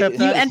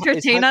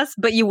entertain us,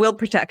 but you will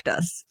protect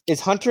us. Is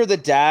Hunter the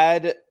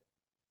dad?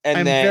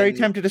 I'm very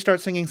tempted to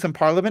start singing some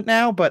Parliament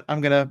now, but I'm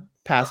going to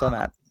pass on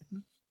that.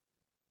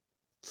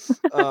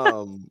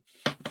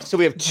 So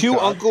we have 2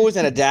 uncles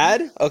and a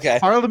dad? Okay.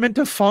 Parliament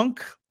to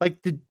funk?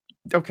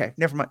 Okay,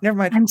 never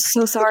mind. I'm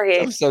so sorry.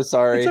 I'm so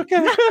sorry. It's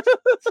okay.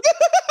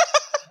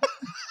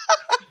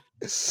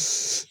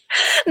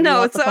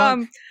 No, so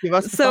funk.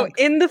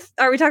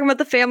 are we talking about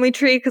the family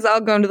tree? Because I'll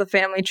go into the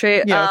family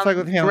tree. Yeah, let's talk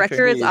about the family Wrecker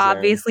tree. is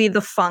obviously the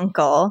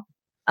funkle.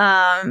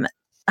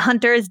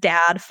 Hunter is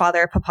dad,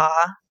 father,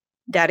 papa,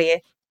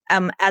 daddy.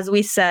 As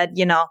we said,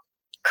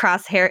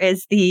 Crosshair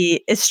is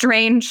the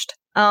estranged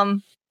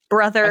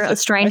brother,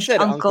 estranged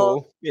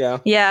uncle.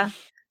 Yeah.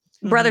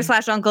 Brother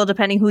 / uncle,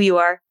 depending who you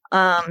are.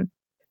 And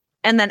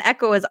then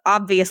Echo is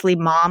obviously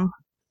mom.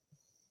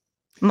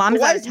 Mom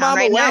is out of town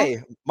right now.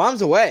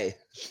 Mom's away.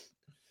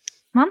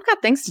 Mom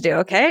got things to do.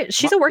 Okay,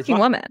 she's a working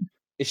woman.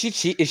 Is she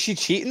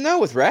cheating though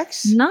with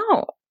Rex?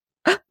 No.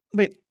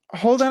 Wait,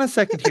 hold on a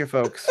second here,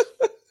 folks.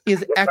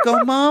 Is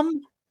Echo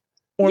mom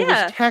or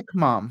was Tech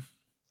mom?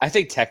 I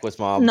think Tech was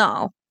mom.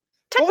 No,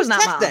 Tech was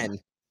not Tech mom. Then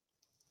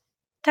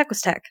Tech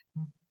was Tech.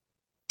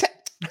 Shut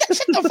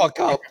the fuck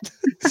up.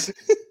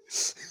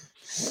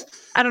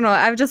 I don't know.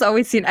 I've just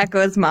always seen Echo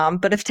as mom,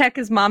 but if Tech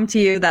is mom to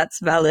you, that's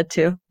valid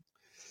too.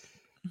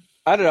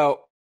 I don't know.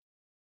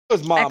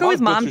 Echo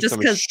is mom just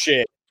because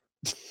shit.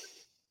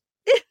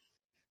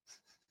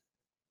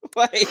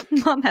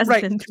 Mom has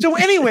been. So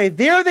anyway,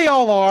 there they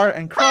all are,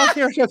 and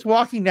Crosshair starts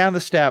walking down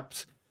the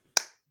steps.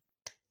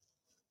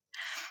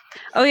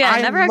 Oh yeah,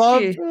 I never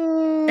loved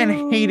actually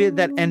and hated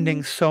that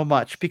ending so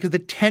much because the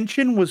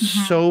tension was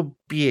so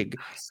big,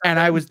 and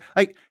I was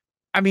like,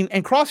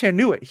 and Crosshair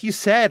knew it. He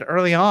said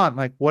early on,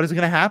 like, "What is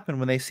going to happen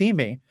when they see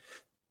me?"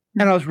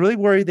 And I was really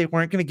worried they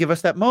weren't going to give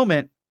us that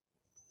moment,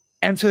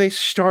 and so they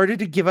started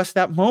to give us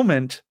that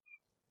moment.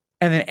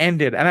 And then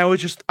ended. And I was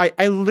just,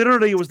 I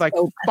literally was like,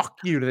 fuck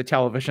you to the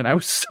television. I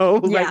was so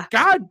like,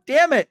 God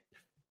damn it.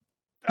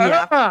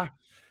 Yeah.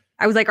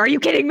 I was like, are you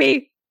kidding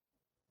me?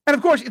 And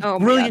of course, it's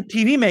brilliant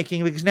TV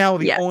making because now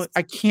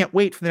I can't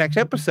wait for the next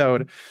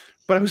episode.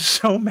 But I was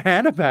so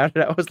mad about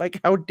it. I was like,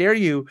 how dare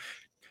you?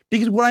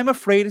 Because what I'm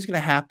afraid is going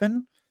to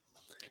happen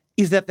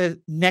is that the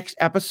next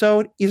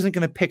episode isn't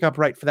going to pick up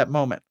right for that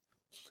moment.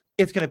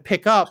 It's going to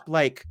pick up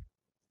like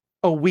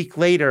a week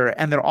later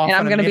and they're off on a mission.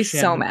 And I'm going to be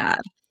so mad.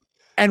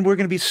 And we're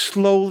going to be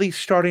slowly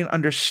starting to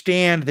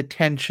understand the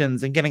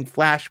tensions and getting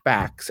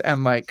flashbacks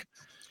and like.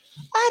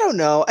 I don't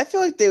know. I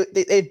feel like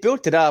they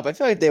built it up. I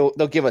feel like they'll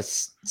give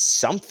us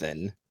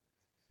something.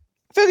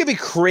 I feel like it'd be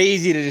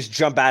crazy to just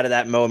jump out of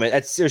that moment.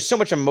 There's so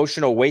much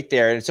emotional weight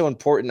there, and it's so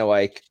important to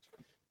like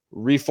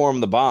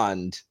reform the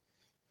bond.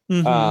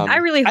 Mm-hmm. I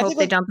really hope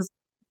they jump.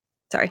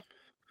 Sorry.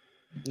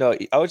 No,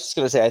 I was just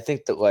gonna say I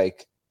think that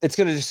like it's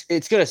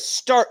gonna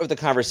start with the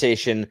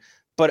conversation.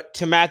 But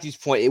to Matthew's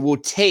point, it will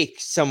take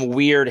some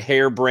weird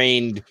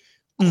harebrained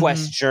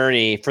quest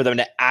journey for them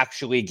to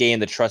actually gain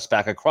the trust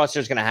back. A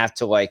Crosshair's going to have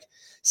to like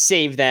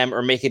save them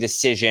or make a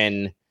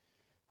decision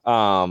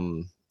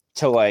to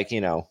like,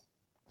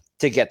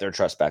 to get their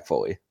trust back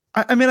fully.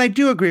 I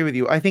do agree with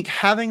you. I think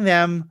having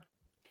the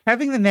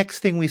next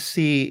thing we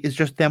see is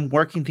just them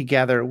working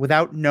together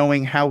without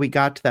knowing how we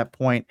got to that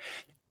point.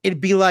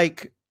 It'd be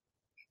like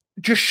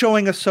just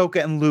showing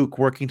Ahsoka and Luke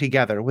working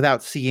together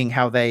without seeing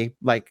how they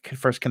like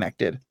first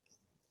connected.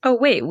 Oh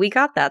wait, we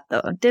got that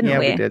though, didn't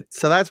we? Yeah, we did.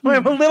 So that's why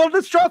I'm a little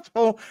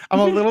distrustful.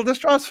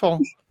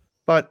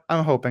 But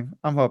I'm hoping.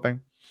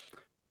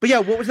 But yeah,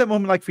 what was that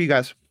moment like for you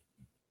guys?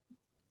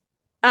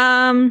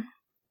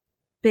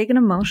 Big and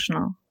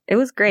emotional. It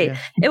was great. Yeah.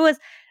 It was.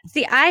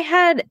 See, I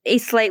had a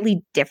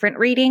slightly different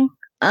reading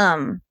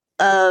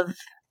of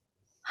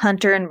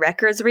Hunter and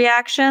Wrecker's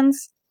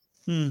reactions.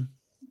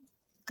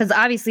 Because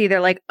obviously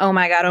they're like, oh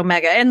my God,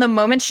 Omega. And the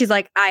moment she's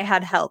like, I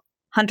had help,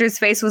 Hunter's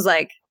face was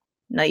like,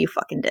 no, you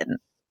fucking didn't.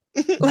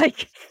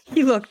 Like,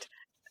 he looked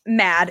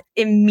mad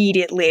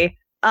immediately.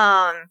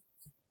 And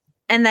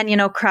then,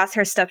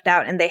 Crosshair stepped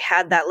out and they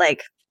had that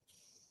like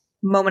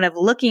moment of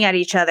looking at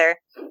each other.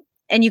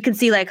 And you can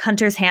see like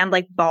Hunter's hand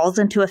like balls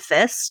into a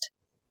fist.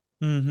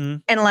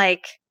 And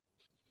like,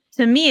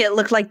 to me, it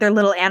looked like their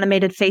little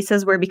animated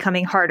faces were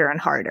becoming harder and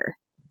harder.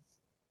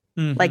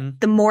 Like,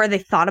 the more they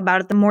thought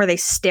about it, the more they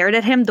stared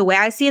at him. The way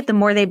I see it, the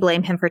more they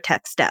blame him for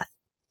Tech's death.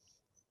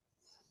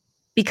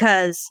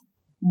 Because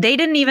they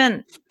didn't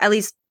even, at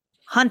least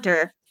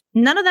Hunter,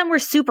 none of them were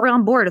super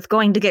on board with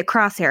going to get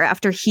Crosshair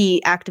after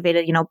he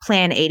activated,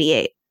 Plan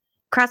 88.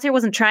 Crosshair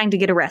wasn't trying to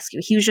get a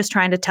rescue. He was just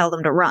trying to tell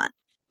them to run.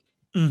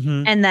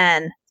 And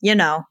then,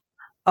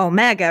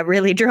 Omega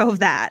really drove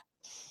that.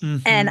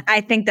 And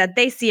I think that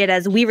they see it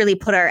as we really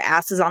put our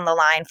asses on the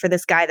line for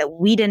this guy that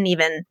we didn't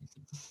even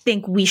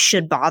think we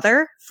should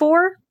bother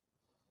for.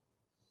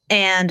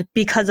 And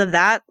because of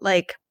that,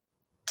 like,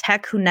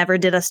 Tech, who never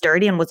did us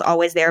dirty and was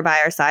always there by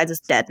our sides, is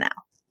dead now.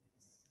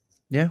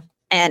 Yeah.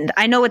 And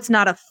I know it's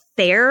not a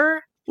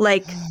fair,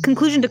 like,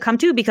 conclusion to come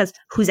to, because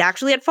who's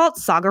actually at fault?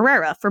 Saw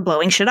Gerrera for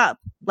blowing shit up.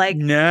 Like,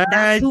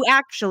 that's who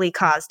actually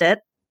caused it.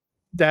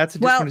 That's a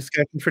different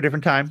discussion for a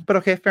different time. But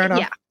okay, fair enough.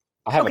 Yeah.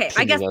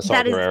 I guess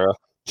that is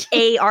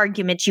a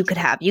argument you could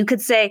have. You could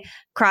say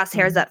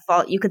Crosshair's at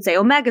fault. You could say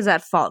Omega's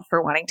at fault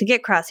for wanting to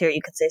get Crosshair.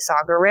 You could say Saw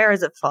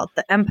Gerrera's at fault.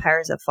 The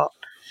Empire's at fault.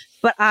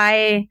 But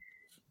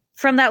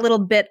from that little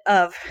bit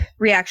of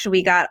reaction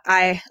we got,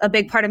 a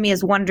big part of me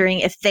is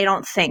wondering if they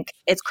don't think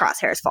it's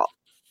Crosshair's fault.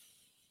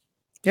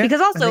 Yeah,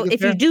 because also,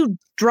 if you do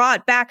draw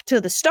it back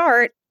to the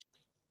start,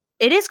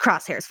 it is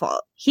Crosshair's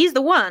fault. He's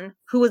the one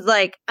who was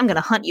like, I'm going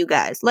to hunt you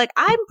guys. Like,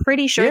 I'm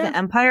pretty sure the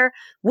Empire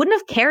wouldn't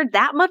have cared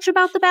that much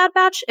about the Bad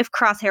Batch if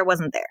Crosshair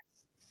wasn't there.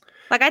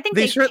 Like, I think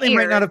they certainly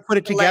might not have put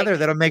it together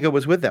that Omega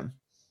was with them.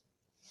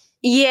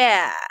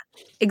 Yeah,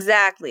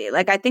 exactly.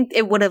 Like, I think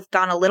it would have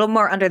gone a little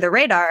more under the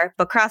radar,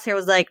 but Crosshair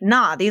was like,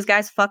 nah, these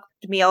guys fucked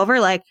me over.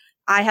 Like,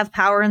 I have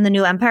power in the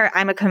new Empire.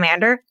 I'm a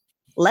commander.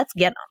 Let's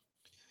get them.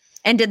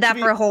 And did that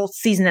for a whole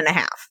season and a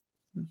half.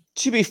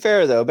 To be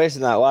fair, though, based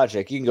on that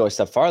logic, you can go a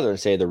step farther and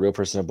say the real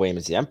person to blame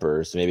is the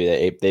Emperor. So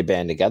maybe they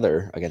band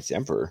together against the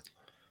Emperor.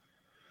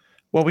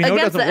 Well, we know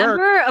against it doesn't the work.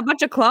 Emperor, a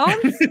bunch of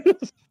clones.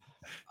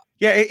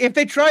 Yeah, if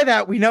they try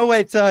that, we know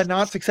it's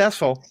not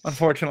successful.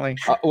 Unfortunately,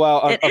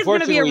 it's going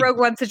to be a Rogue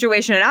One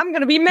situation, and I'm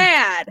going to be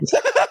mad.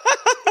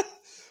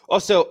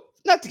 Also,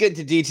 not to get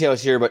into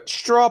details here, but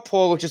straw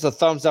poll with just a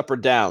thumbs up or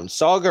down.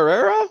 Saw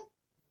Gerrera?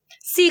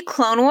 See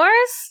Clone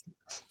Wars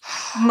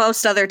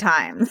most other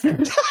times.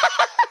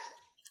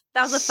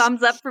 That was a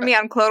thumbs up for me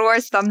on Clone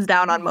Wars, thumbs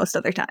down on most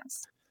other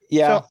times.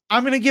 Yeah. So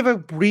I'm going to give a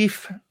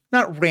brief,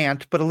 not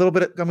rant, but a little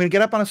bit. I'm going to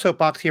get up on a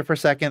soapbox here for a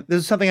second.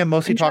 This is something I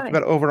mostly talked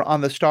about over on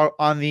the Star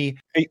on the.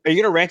 Are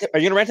you going to rant? Are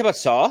you going to rant about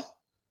Saw?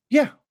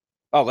 Yeah.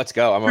 Oh, let's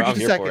go. I'm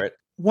here for it.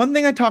 One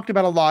thing I talked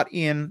about a lot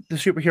in the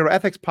Superhero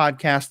Ethics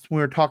podcast when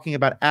we were talking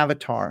about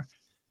Avatar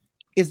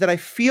is that I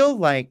feel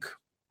like,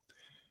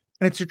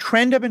 and it's a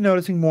trend I've been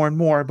noticing more and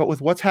more, but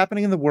with what's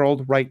happening in the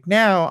world right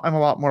now, I'm a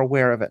lot more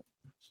aware of it.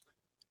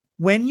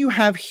 When you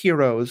have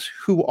heroes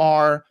who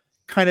are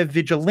kind of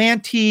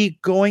vigilante,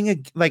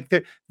 going like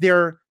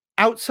they're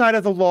outside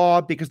of the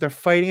law because they're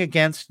fighting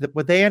against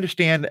what they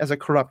understand as a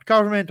corrupt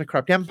government, a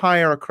corrupt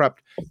empire, a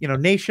corrupt,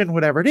 nation,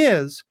 whatever it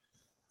is,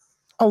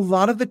 a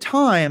lot of the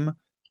time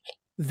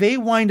they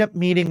wind up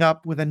meeting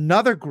up with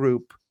another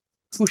group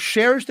who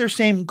shares their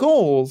same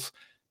goals,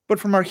 but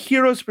from our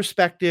hero's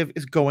perspective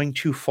is going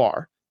too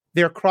far.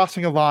 They're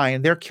crossing a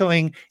line. They're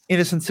killing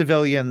innocent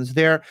civilians.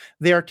 They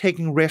are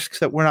taking risks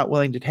that we're not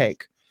willing to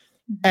take.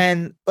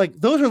 And like,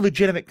 those are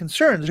legitimate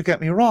concerns, don't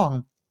get me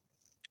wrong.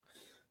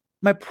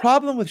 My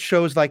problem with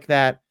shows like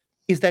that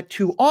is that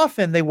too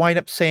often they wind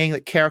up saying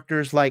that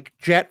characters like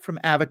Jet from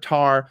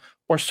Avatar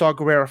or Saw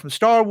Gerrera from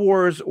Star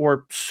Wars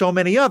or so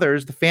many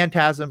others, the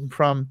Phantasm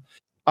from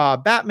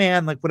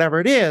Batman, like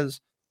whatever it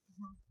is,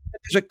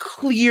 there's a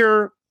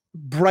clear,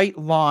 bright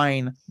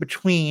line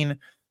between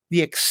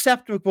the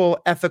acceptable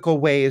ethical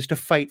ways to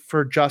fight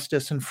for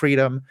justice and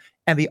freedom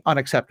and the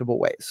unacceptable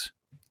ways.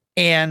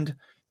 And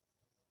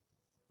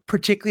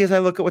particularly as I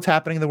look at what's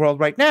happening in the world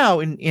right now,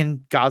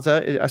 in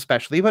Gaza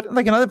especially, but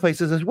like in other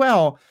places as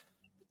well,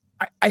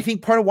 I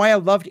think part of why I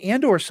loved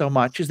Andor so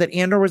much is that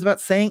Andor was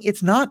about saying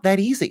it's not that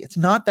easy. It's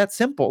not that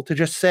simple to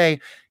just say,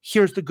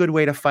 here's the good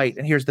way to fight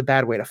and here's the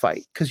bad way to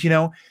fight. Because,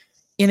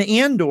 in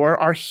Andor,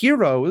 our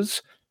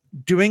heroes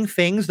doing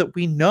things that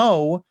we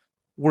know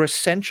were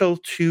essential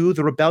to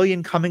the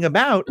rebellion coming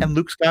about and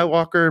Luke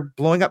Skywalker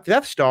blowing up the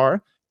Death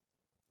Star.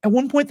 At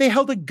one point, they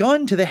held a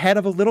gun to the head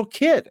of a little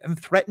kid and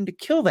threatened to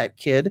kill that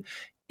kid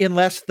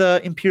unless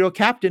the Imperial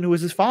captain, who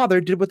was his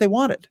father, did what they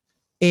wanted.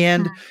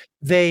 And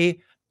they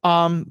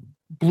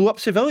blew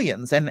up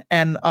civilians.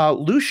 And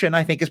Lucian,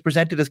 I think, is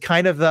presented as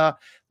kind of the,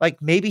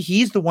 like, maybe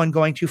he's the one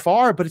going too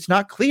far, but it's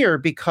not clear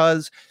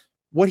because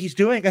what he's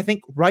doing, I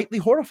think, rightly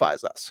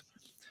horrifies us.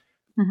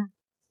 Mm-hmm.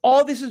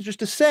 All this is just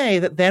to say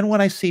that then when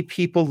I see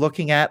people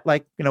looking at,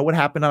 like, what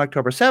happened on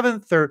October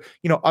 7th or,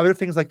 other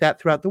things like that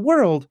throughout the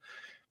world,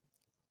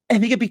 I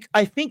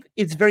think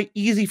it's very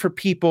easy for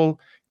people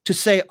to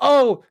say,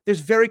 oh, there's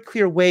very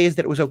clear ways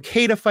that it was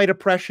okay to fight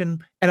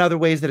oppression and other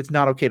ways that it's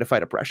not okay to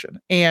fight oppression.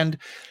 And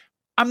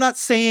I'm not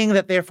saying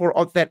that therefore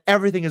that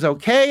everything is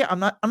okay. I'm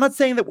not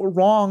saying that we're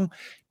wrong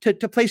to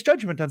place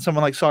judgment on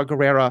someone like Saw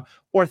Gerrera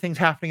or things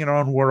happening in our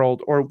own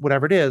world or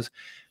whatever it is.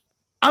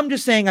 I'm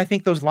just saying I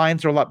think those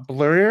lines are a lot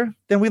blurrier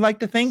than we like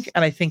to think.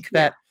 And I think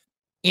that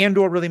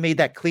Andor really made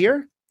that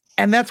clear.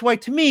 And that's why,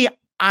 to me,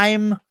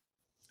 I'm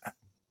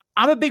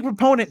a big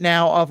proponent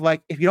now of,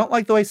 like, if you don't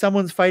like the way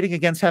someone's fighting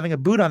against having a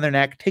boot on their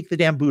neck, take the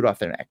damn boot off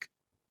their neck.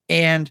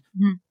 And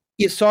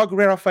is Saw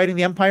Gerrera fighting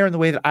the Empire in the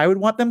way that I would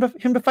want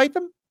him to fight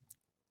them?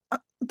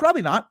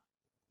 Probably not.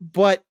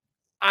 But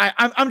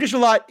I'm just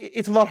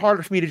it's a lot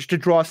harder for me to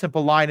draw a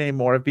simple line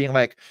anymore of being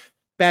like,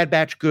 Bad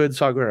Batch good,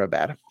 Saw Gerrera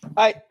bad.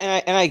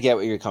 I get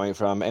where you're coming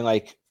from. And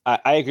like,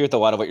 I agree with a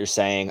lot of what you're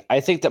saying. I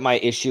think that my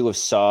issue with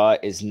Saw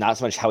is not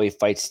so much how he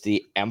fights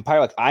the Empire.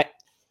 Like,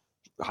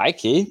 high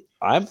key,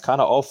 I'm kind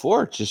of all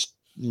for just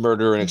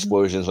murder and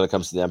explosions when it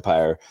comes to the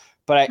Empire.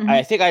 But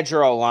I think I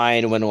draw a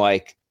line when,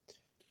 like,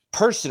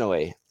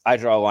 personally, I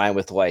draw a line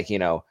with, like,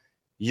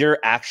 your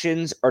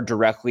actions are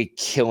directly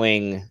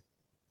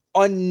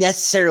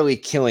unnecessarily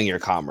killing your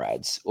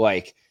comrades.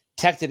 Like,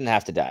 Tech didn't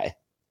have to die.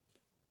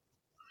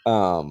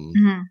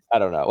 I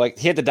don't know. Like,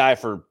 he had to die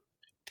for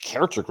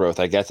character growth,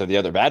 I guess, of the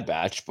other Bad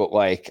Batch. But,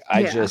 like,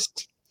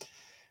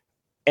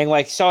 and,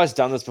 like, Saw has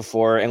done this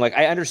before, and, like,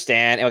 I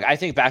understand. And, like, I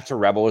think back to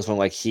Rebels when,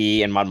 like,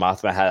 he and Mon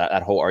Mothma had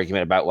that whole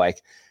argument about,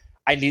 like,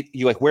 I need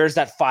you. Like, where's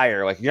that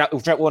fire? Like, you're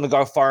not willing to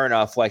go far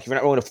enough. Like, you're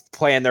not willing to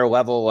play on their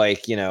level.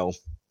 Like, then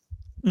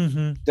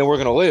we're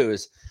gonna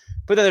lose.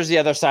 But then there's the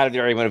other side of the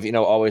argument of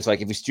always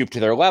like if you stoop to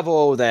their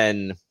level,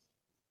 then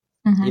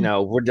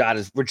we're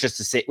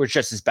just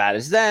as bad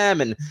as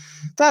them, and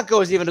that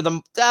goes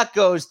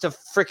to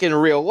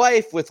freaking real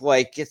life with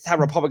like it's how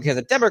Republicans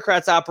and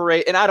Democrats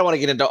operate. And I don't want to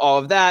get into all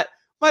of that.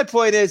 My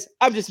point is,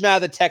 I'm just mad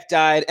that Tech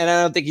died, and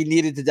I don't think he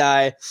needed to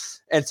die,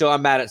 and so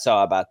I'm mad at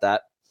Saw about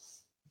that.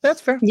 That's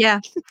fair.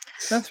 Yeah,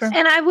 that's fair.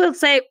 And I will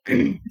say,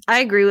 I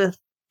agree with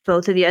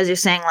both of you as you're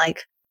saying,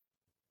 like,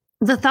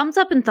 the thumbs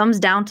up and thumbs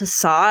down to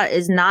Saw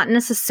is not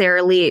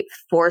necessarily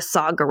for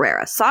Saw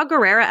Gerrera. Saw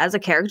Gerrera as a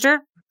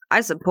character,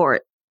 I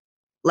support.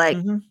 Like,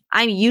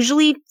 I'm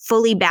usually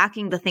fully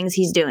backing the things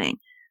he's doing.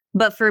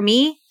 But for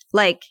me,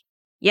 like,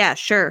 yeah,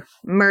 sure,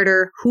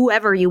 murder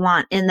whoever you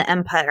want in the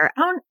Empire.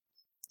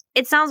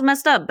 It sounds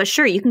messed up, but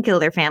sure, you can kill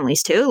their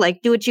families too.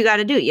 Like, do what you got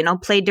to do,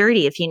 play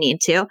dirty if you need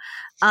to.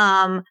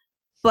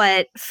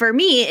 But for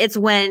me, it's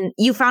when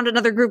you found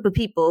another group of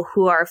people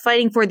who are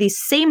fighting for the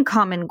same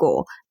common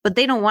goal, but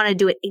they don't want to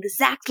do it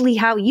exactly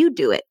how you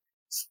do it.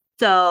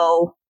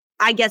 So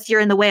I guess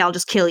you're in the way. I'll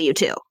just kill you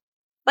too.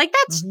 Like,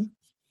 that's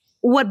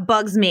what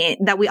bugs me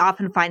that we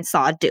often find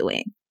Saw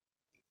doing.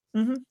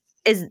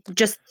 Is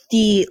just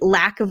the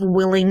lack of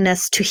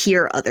willingness to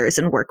hear others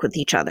and work with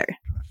each other.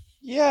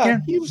 Yeah.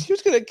 He was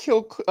going to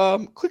kill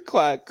Click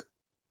Clack.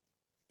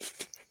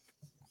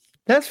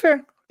 That's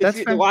fair. That's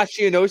fair. Watch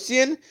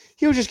Geonosian,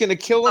 he was just going to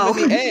kill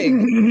him in the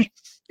egg.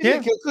 He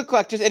didn't kill Click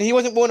Clack, and he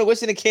wasn't willing to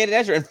listen to Canon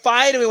Ezra. And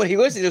finally, when he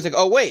listened, he was like,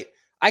 oh, wait,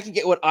 I can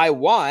get what I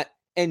want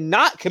and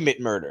not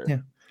commit murder. Yeah.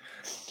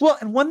 Well,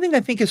 and one thing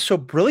I think is so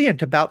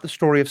brilliant about the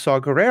story of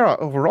Saw Gerrera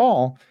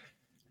overall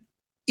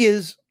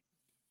is,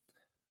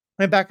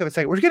 let me back up a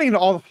second. We're getting into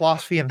all the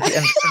philosophy and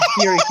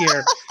theory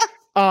here.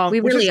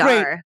 We really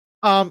are.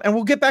 And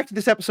we'll get back to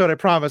this episode, I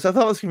promise. I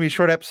thought it was going to be a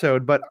short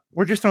episode, but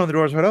we're just throwing the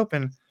doors wide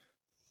open.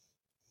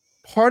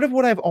 Part of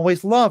what I've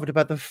always loved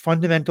about the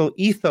fundamental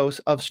ethos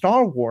of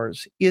Star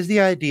Wars is the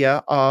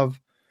idea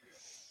of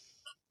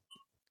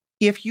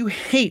if you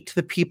hate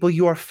the people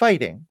you are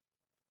fighting,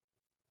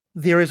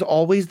 there is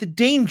always the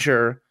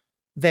danger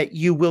that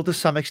you will to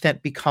some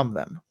extent become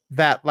them.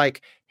 That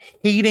like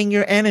hating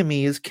your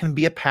enemies can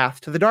be a path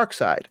to the dark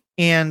side.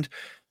 And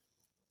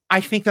I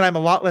think that I'm a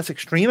lot less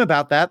extreme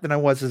about that than I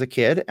was as a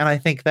kid. And I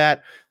think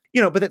that,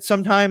 but that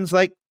sometimes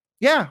like,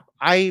 yeah,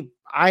 I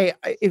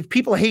if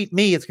people hate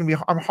me,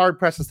 I'm hard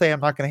pressed to say I'm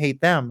not going to hate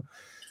them.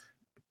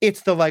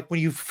 It's the like when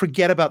you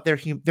forget about their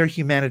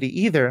humanity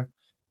either.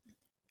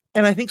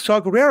 And I think Saw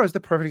Gerrera is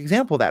the perfect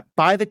example of that.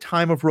 By the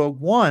time of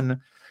Rogue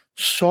One,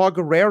 Saw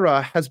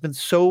Gerrera has been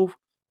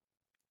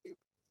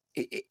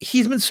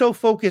he's been so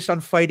focused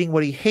on fighting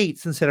what he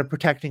hates instead of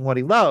protecting what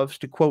he loves,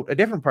 to quote a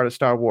different part of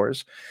Star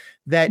Wars,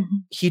 that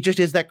he just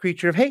is that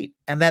creature of hate.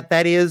 And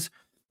that is,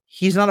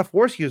 he's not a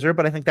Force user,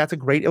 but I think that's a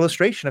great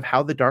illustration of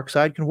how the dark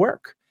side can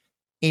work.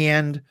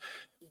 And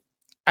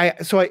I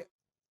think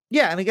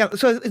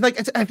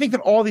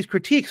that all these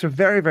critiques are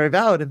very, very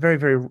valid and very,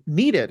 very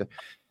needed.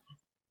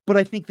 But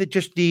I think that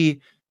just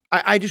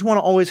I just want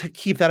to always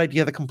keep that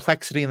idea of the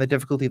complexity and the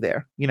difficulty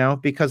there,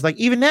 because like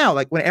even now,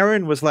 like when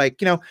Aaron was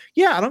like, yeah,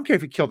 I don't care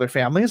if you kill their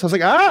families. I was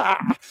like,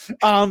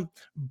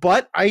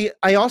 but I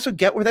also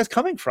get where that's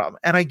coming from.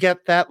 And I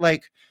get that,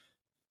 like,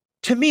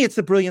 to me, it's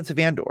the brilliance of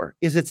Andor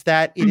it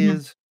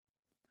is,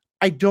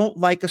 I don't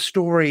like a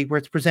story where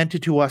it's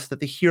presented to us that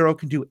the hero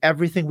can do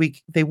everything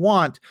they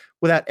want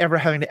without ever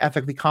having to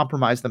ethically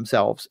compromise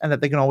themselves, and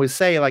that they can always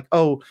say like,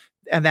 oh,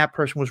 and that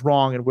person was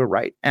wrong and we're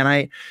right.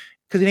 And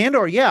because in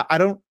Andor, I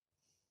don't,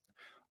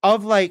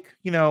 of like,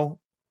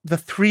 the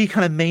three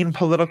kind of main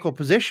political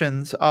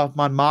positions of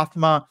Mon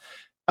Mothma,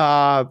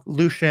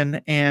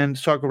 Lucien, and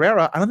Saw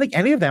Gerrera, I don't think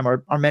any of them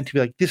are meant to be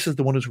like, this is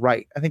the one who's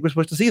right. I think we're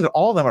supposed to see that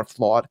all of them are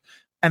flawed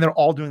and they're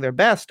all doing their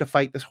best to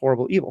fight this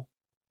horrible evil.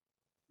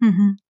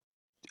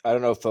 I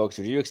don't know, folks.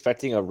 Were you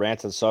expecting a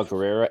rant on Saw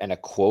Gerrera and a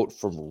quote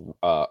from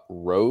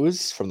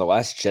Rose from The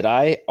Last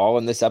Jedi all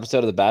in this episode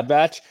of The Bad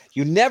Batch?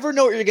 You never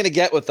know what you're going to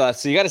get with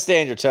us, so you got to stay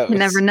on your toes. You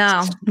never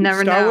know.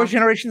 Star Wars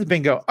Generations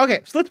bingo.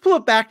 Okay, so let's pull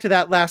it back to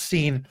that last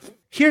scene.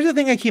 Here's the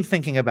thing I keep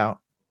thinking about.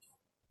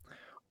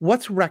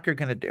 What's Wrecker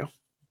going to do?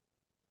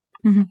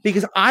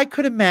 Because I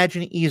could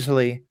imagine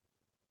easily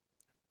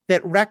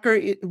that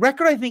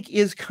Wrecker, I think,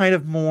 is kind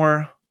of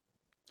more...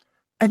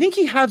 I think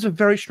he has a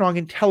very strong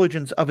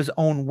intelligence of his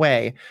own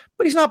way,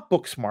 but he's not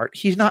book smart.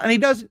 He's not, and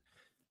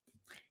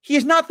he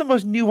is not the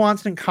most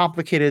nuanced and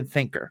complicated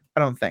thinker, I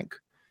don't think.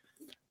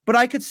 But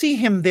I could see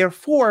him,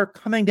 therefore,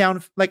 coming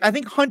down, like, I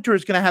think Hunter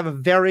is going to have a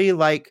very,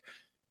 like,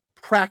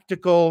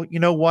 practical,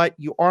 you know what,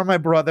 you are my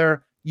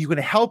brother, you can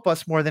help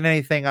us more than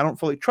anything. I don't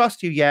fully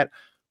trust you yet,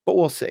 but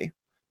we'll see.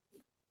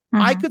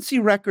 I could see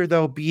Wrecker,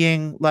 though,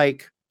 being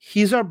like,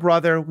 he's our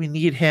brother, we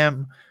need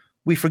him,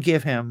 we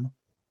forgive him.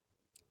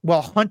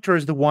 Well, Hunter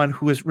is the one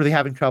who is really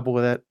having trouble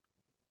with it.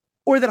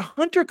 Or that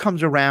Hunter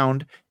comes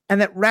around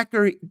and that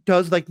Wrecker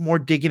does like more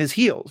dig in his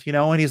heels,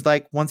 and he's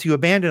like, once you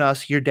abandon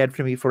us, you're dead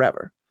for me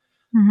forever.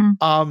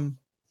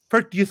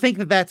 First, do you think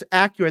that that's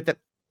accurate, that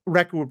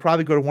Wrecker would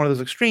probably go to one of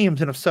those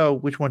extremes? And if so,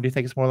 which one do you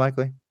think is more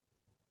likely?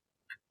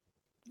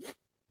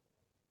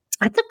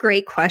 That's a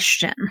great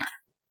question.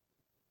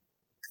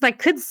 Because I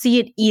could see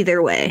it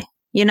either way.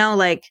 You know,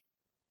 like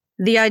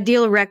the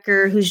ideal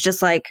Wrecker who's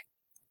just like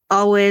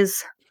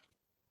always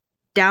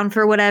down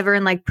for whatever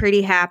and like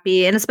pretty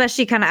happy. And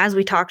especially kind of as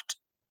we talked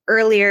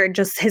earlier,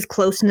 just his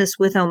closeness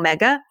with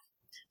Omega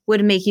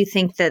would make you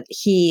think that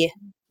he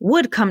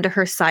would come to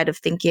her side of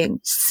thinking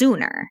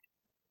sooner.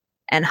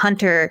 And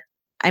Hunter,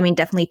 I mean,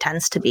 definitely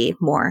tends to be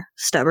more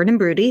stubborn and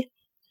broody.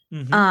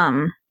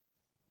 Mm-hmm.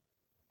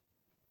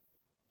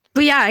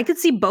 But yeah, I could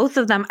see both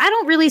of them. I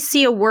don't really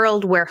see a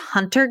world where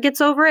Hunter gets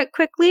over it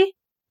quickly,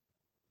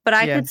 but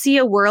I could see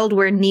a world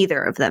where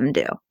neither of them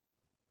do.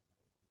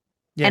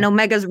 Yeah. And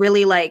Omega's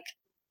really like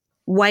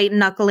white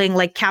knuckling,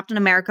 like Captain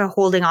America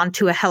holding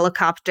onto a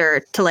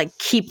helicopter to like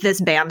keep this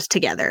band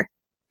together.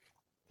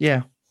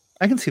 Yeah,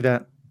 I can see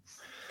that.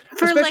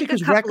 For especially like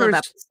a couple of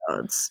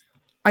episodes.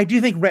 I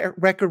do think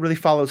Wrecker really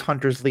follows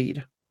Hunter's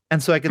lead.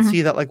 And so I could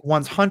see that like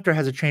once Hunter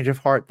has a change of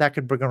heart, that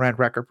could bring around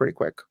Wrecker pretty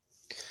quick.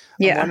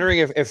 Yeah. I'm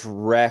wondering if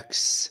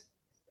Rex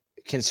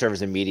can serve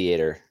as a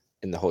mediator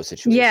in the whole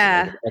situation.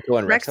 Yeah.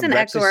 Like Rex and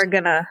Echo are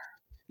gonna.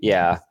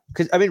 Yeah.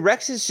 Because, I mean,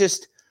 Rex is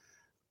just.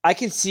 I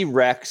can see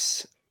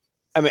Rex.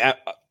 I mean,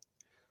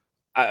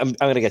 I'm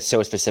going to get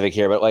so specific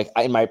here, but like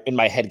in my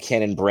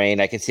headcanon brain,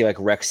 I can see like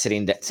Rex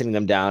sitting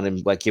them down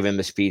and like giving them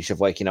a speech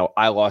of like, you know,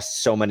 I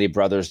lost so many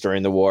brothers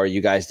during the war. You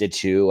guys did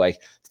too.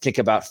 Like, think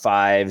about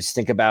Fives.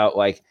 Think about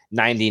like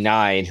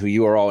 99, who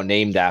you are all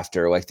named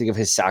after. Like, think of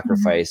his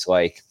sacrifice. Mm-hmm.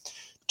 Like,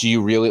 do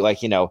you really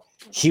like, you know,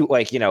 he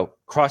like, you know,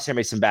 Crosshair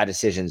made some bad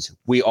decisions.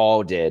 We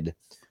all did.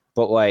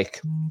 But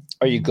like,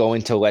 are you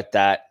going to let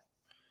that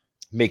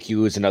make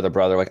you lose another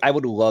brother? Like, I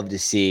would love to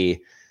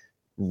see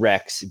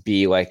Rex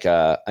be like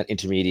an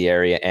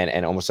intermediary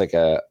and almost like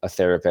a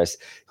therapist.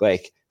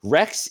 Like,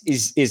 Rex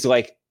is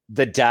like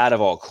the dad of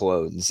all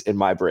clones in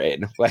my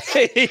brain. Like,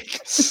 and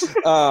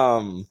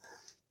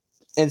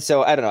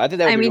so I don't know. I think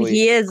that. Really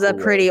he is a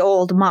pretty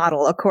old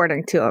model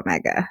according to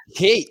Omega.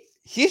 He's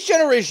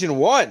Generation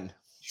 1.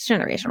 He's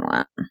Generation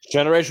 1.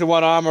 Generation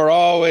 1 armor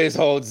always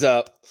holds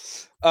up.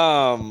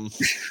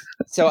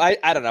 So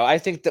I don't know. I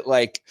think that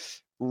like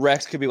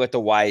Rex could be like the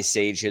wise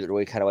sage here that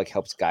really kind of like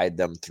helps guide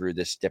them through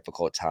this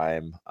difficult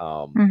time.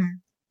 Yeah,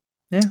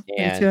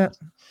 and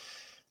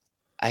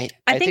I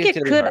think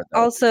it could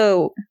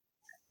also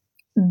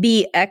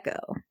be Echo.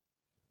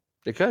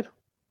 It could.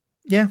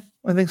 Yeah,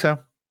 I think so.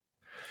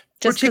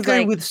 Just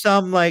particularly with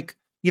some like,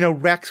 you know,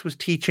 Rex was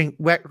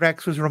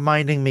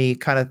reminding me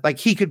kind of like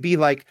he could be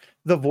like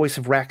the voice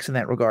of Rex in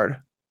that regard.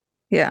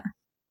 Yeah.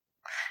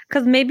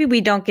 Because maybe we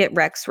don't get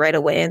Rex right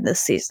away in this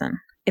season.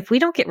 If we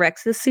don't get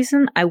Rex this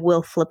season, I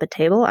will flip a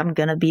table. I'm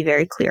going to be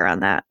very clear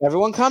on that.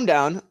 Everyone calm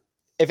down.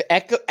 If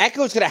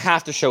Echo's going to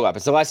have to show up.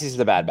 It's the last season of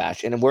The Bad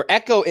Batch. And where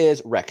Echo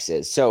is, Rex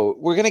is. So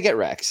we're going to get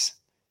Rex.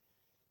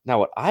 Now,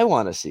 what I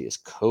want to see is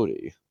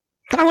Cody.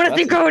 I want to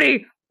see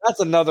Cody. That's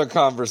another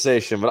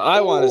conversation, but I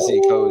want to see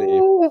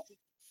Cody.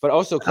 But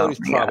also, Cody's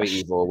probably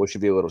evil, which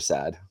would be a little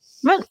sad.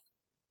 What?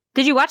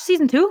 Did you watch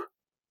season 2?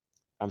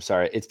 I'm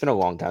sorry. It's been a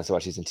long time to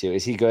watch season 2.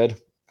 Is he good?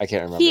 I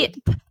can't remember.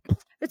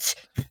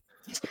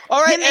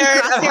 All right,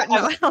 Aaron.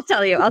 No, I'll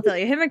tell you.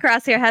 Him and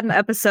Crosshair had an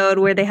episode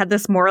where they had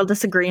this moral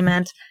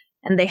disagreement,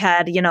 and they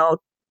had, you know,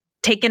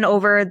 taken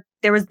over.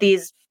 There was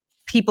these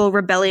people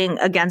rebelling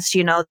against,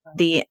 you know,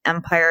 the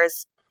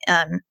Empire's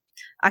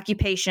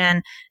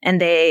occupation, and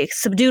they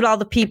subdued all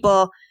the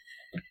people.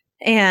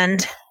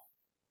 And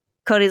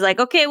Cody's like,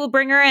 okay, we'll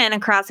bring her in.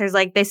 And Crosshair's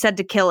like, they said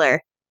to kill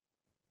her.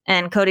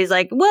 And Cody's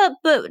like, well,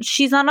 but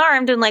she's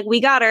unarmed, and like, we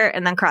got her.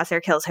 And then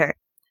Crosshair kills her.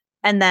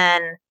 And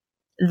then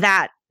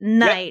that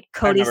night,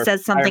 Cody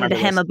says something to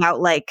him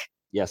about like,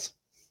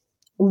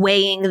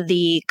 weighing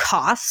the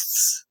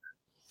costs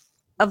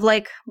of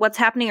like what's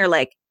happening, or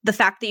like the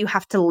fact that you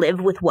have to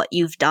live with what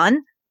you've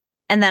done.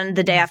 And then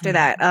the day after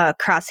that,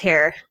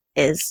 Crosshair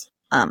is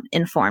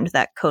informed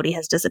that Cody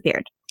has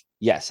disappeared.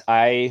 Yes,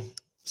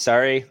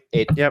 sorry.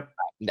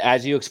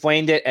 As you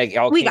explained it, it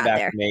all came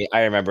back to me.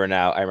 I remember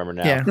now.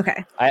 Yeah.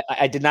 Okay.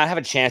 I did not have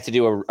a chance to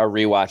do a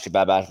rewatch of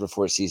Bad Batch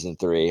before season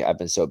 3. I've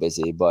been so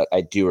busy, but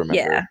I do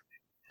remember. Yeah.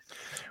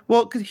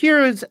 Well, because here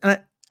is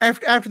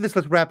after this,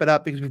 let's wrap it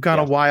up because we've gone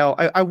a while.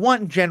 I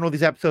want in general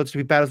these episodes to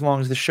be about as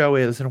long as the show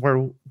is, and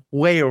we're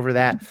way over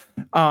that.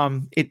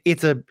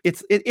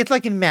 It's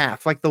like in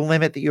math, like the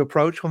limit that you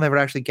approach will never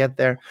actually get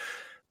there.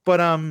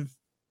 But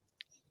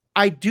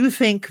I do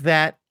think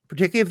that,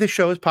 particularly if the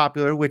show is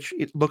popular, which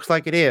it looks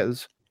like it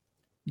is,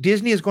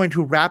 Disney is going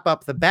to wrap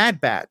up the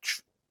Bad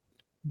Batch,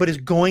 but is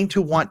going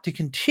to want to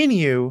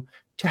continue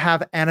to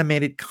have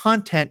animated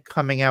content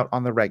coming out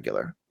on the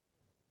regular.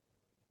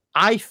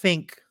 I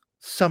think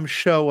some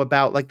show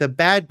about like the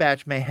Bad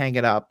Batch may hang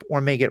it up or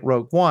may get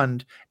Rogue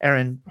One.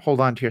 Aaron, hold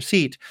on to your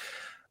seat.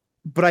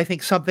 But I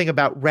think something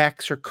about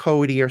Rex or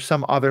Cody or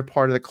some other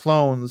part of the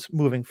clones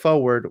moving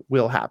forward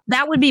will happen.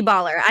 That would be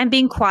baller. I'm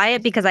being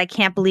quiet because I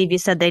can't believe you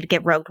said they'd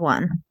get Rogue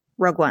One.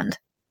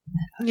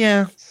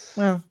 Yeah.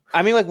 Well,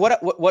 I mean, like,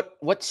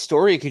 what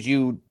story could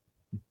you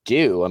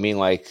do? I mean,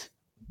 like,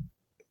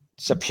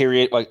 it's a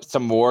period, like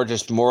some more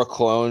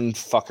clone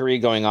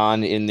fuckery going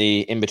on in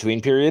the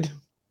in-between period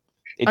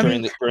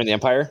during the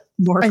Empire.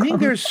 I think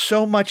there's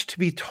so much to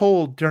be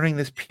told during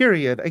this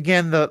period.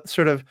 Again, the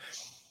sort of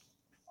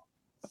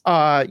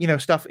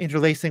stuff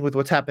interlacing with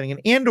what's happening in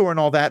Andor and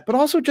all that, but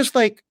also just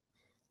like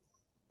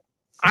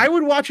I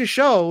would watch a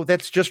show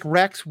that's just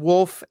Rex,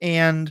 Wolf,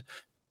 and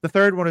the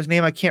third one, whose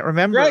name I can't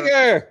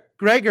remember.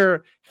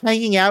 Gregor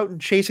hanging out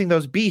and chasing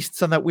those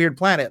beasts on that weird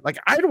planet. Like,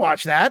 I'd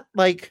watch that.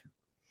 Like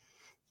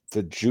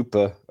the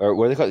Jupa, or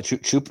what are they called?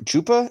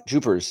 Jupa?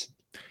 Jupers.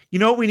 You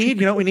know what we need?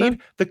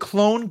 The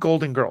clone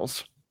Golden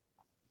Girls.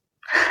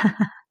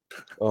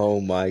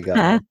 Oh my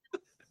god.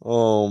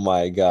 Oh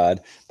my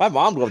god. My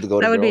mom would love to go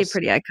to That would girls. be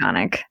pretty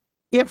iconic.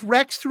 If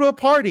Rex threw a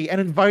party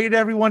and invited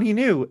everyone he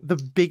knew, the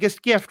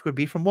biggest gift would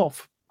be from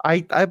Wolf.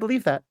 I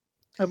believe that.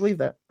 I believe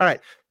that. All right.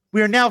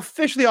 We are now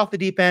officially off the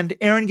deep end.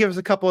 Aaron, give us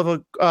a couple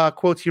of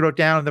quotes you wrote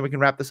down, and then we can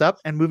wrap this up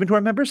and move into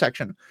our member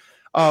section,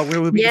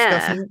 where we'll be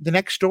discussing the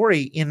next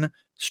story in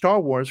Star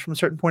Wars from a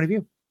certain point of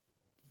view.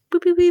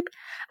 Boop, boop,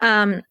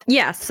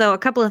 boop. So a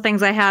couple of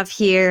things I have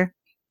here.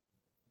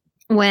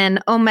 When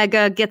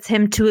Omega gets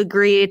him to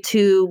agree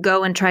to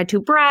go and try to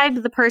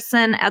bribe the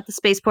person at the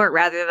spaceport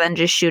rather than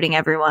just shooting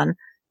everyone,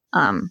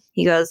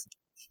 he goes,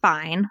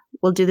 "Fine,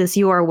 we'll do this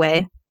your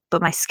way,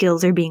 but my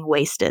skills are being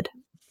wasted."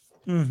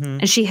 Mm-hmm.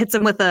 And she hits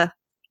him with a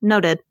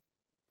 "noted,"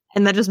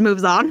 and then just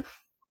moves on.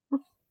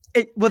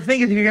 The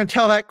thing is, if you're going to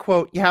tell that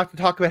quote, you have to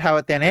talk about how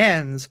it then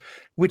ends,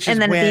 which is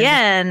and then when, at the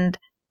end,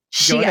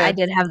 I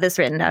did have this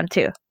written down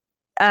too.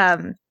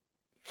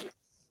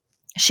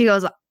 She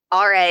goes,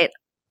 "All right,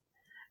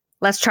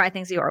 let's try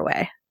things your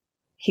way."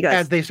 He goes,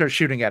 as they start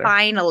shooting at her.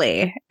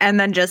 "Finally," and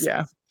then just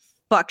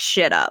fucks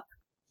shit up.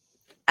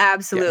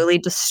 Absolutely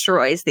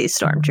destroys these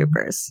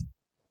stormtroopers.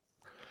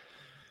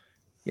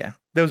 Yeah,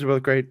 those are really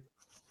great.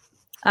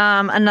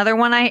 Another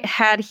one I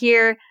had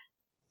here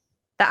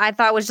that I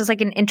thought was just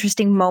like an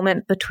interesting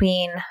moment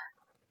between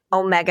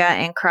Omega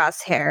and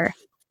Crosshair,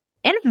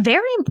 and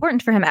very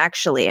important for him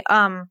actually,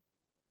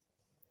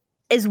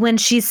 is when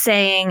she's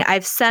saying,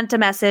 "I've sent a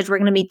message, we're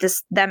going to meet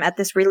them at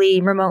this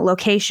really remote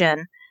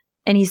location."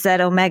 And he said,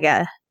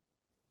 "Omega,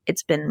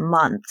 it's been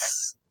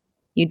months.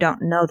 You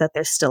don't know that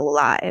they're still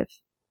alive."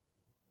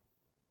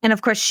 And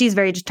of course, she's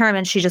very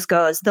determined. She just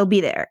goes, "They'll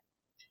be there."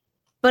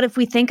 But if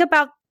we think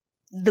about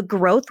the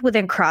growth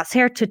within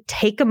Crosshair, to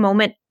take a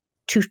moment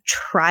to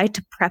try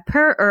to prep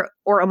her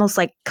or almost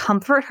like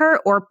comfort her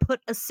or put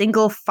a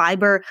single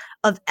fiber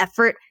of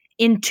effort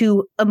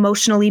into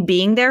emotionally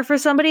being there for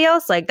somebody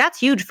else, like that's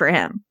huge for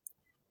him.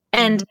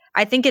 And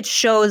I think it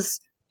shows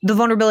the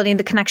vulnerability and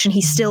the connection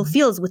he still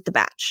feels with the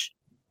Batch.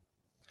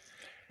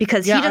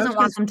 Because he doesn't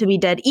want them to be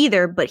dead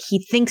either, but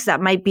he thinks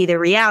that might be the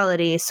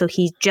reality, so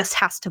he just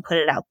has to put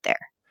it out there.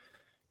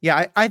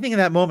 Yeah, I think in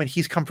that moment,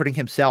 he's comforting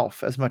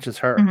himself as much as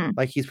her. Mm-hmm.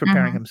 Like he's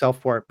preparing himself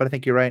for it. But I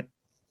think you're right.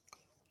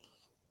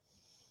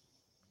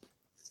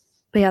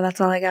 But yeah,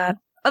 that's all I got.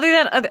 Other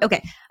than,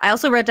 okay, I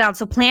also wrote down,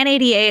 so Plan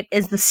 88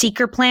 is the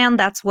Seeker Plan.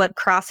 That's what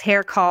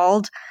Crosshair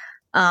called.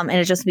 And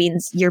it just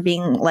means you're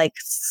being like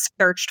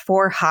searched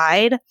for,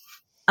 hide.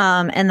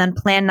 And then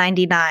Plan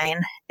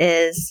 99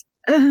 is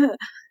a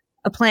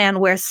plan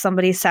where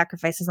somebody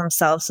sacrifices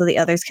themselves so the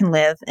others can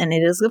live. And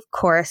it is, of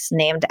course,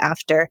 named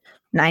after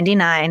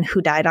 99,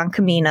 who died on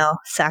Kamino,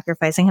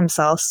 sacrificing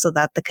himself so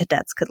that the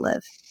cadets could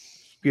live.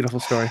 Beautiful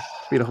story.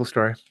 Beautiful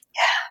story.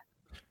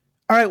 Yeah.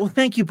 All right. Well,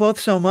 thank you both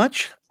so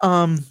much.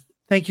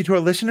 Thank you to our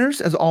listeners.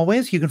 As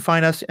always, you can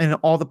find us in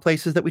all the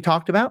places that we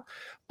talked about.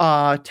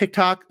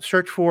 TikTok,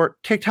 search for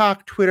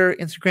TikTok, Twitter,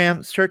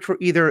 Instagram, search for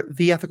either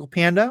The Ethical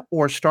Panda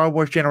or Star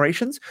Wars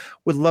Generations.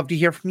 Would love to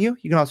hear from you.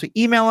 You can also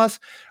email us.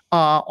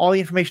 All the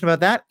information about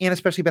that, and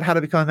especially about how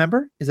to become a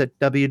member, is at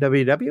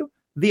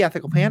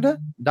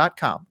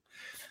www.theethicalpanda.com.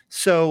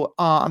 So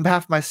on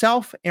behalf of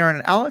myself, Aaron,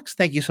 and Alex,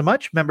 thank you so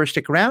much. Members,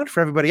 stick around. For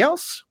everybody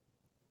else,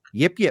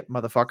 yip, yip,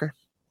 motherfucker.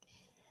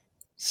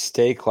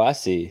 Stay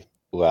classy.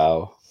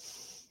 Wow.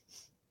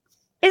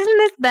 Isn't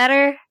this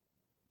better?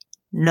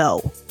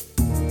 No.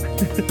 Yip, yip,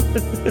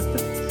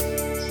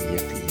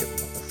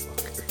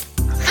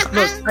 motherfucker.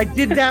 Look, I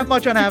did that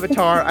much on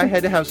Avatar. I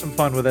had to have some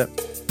fun with it.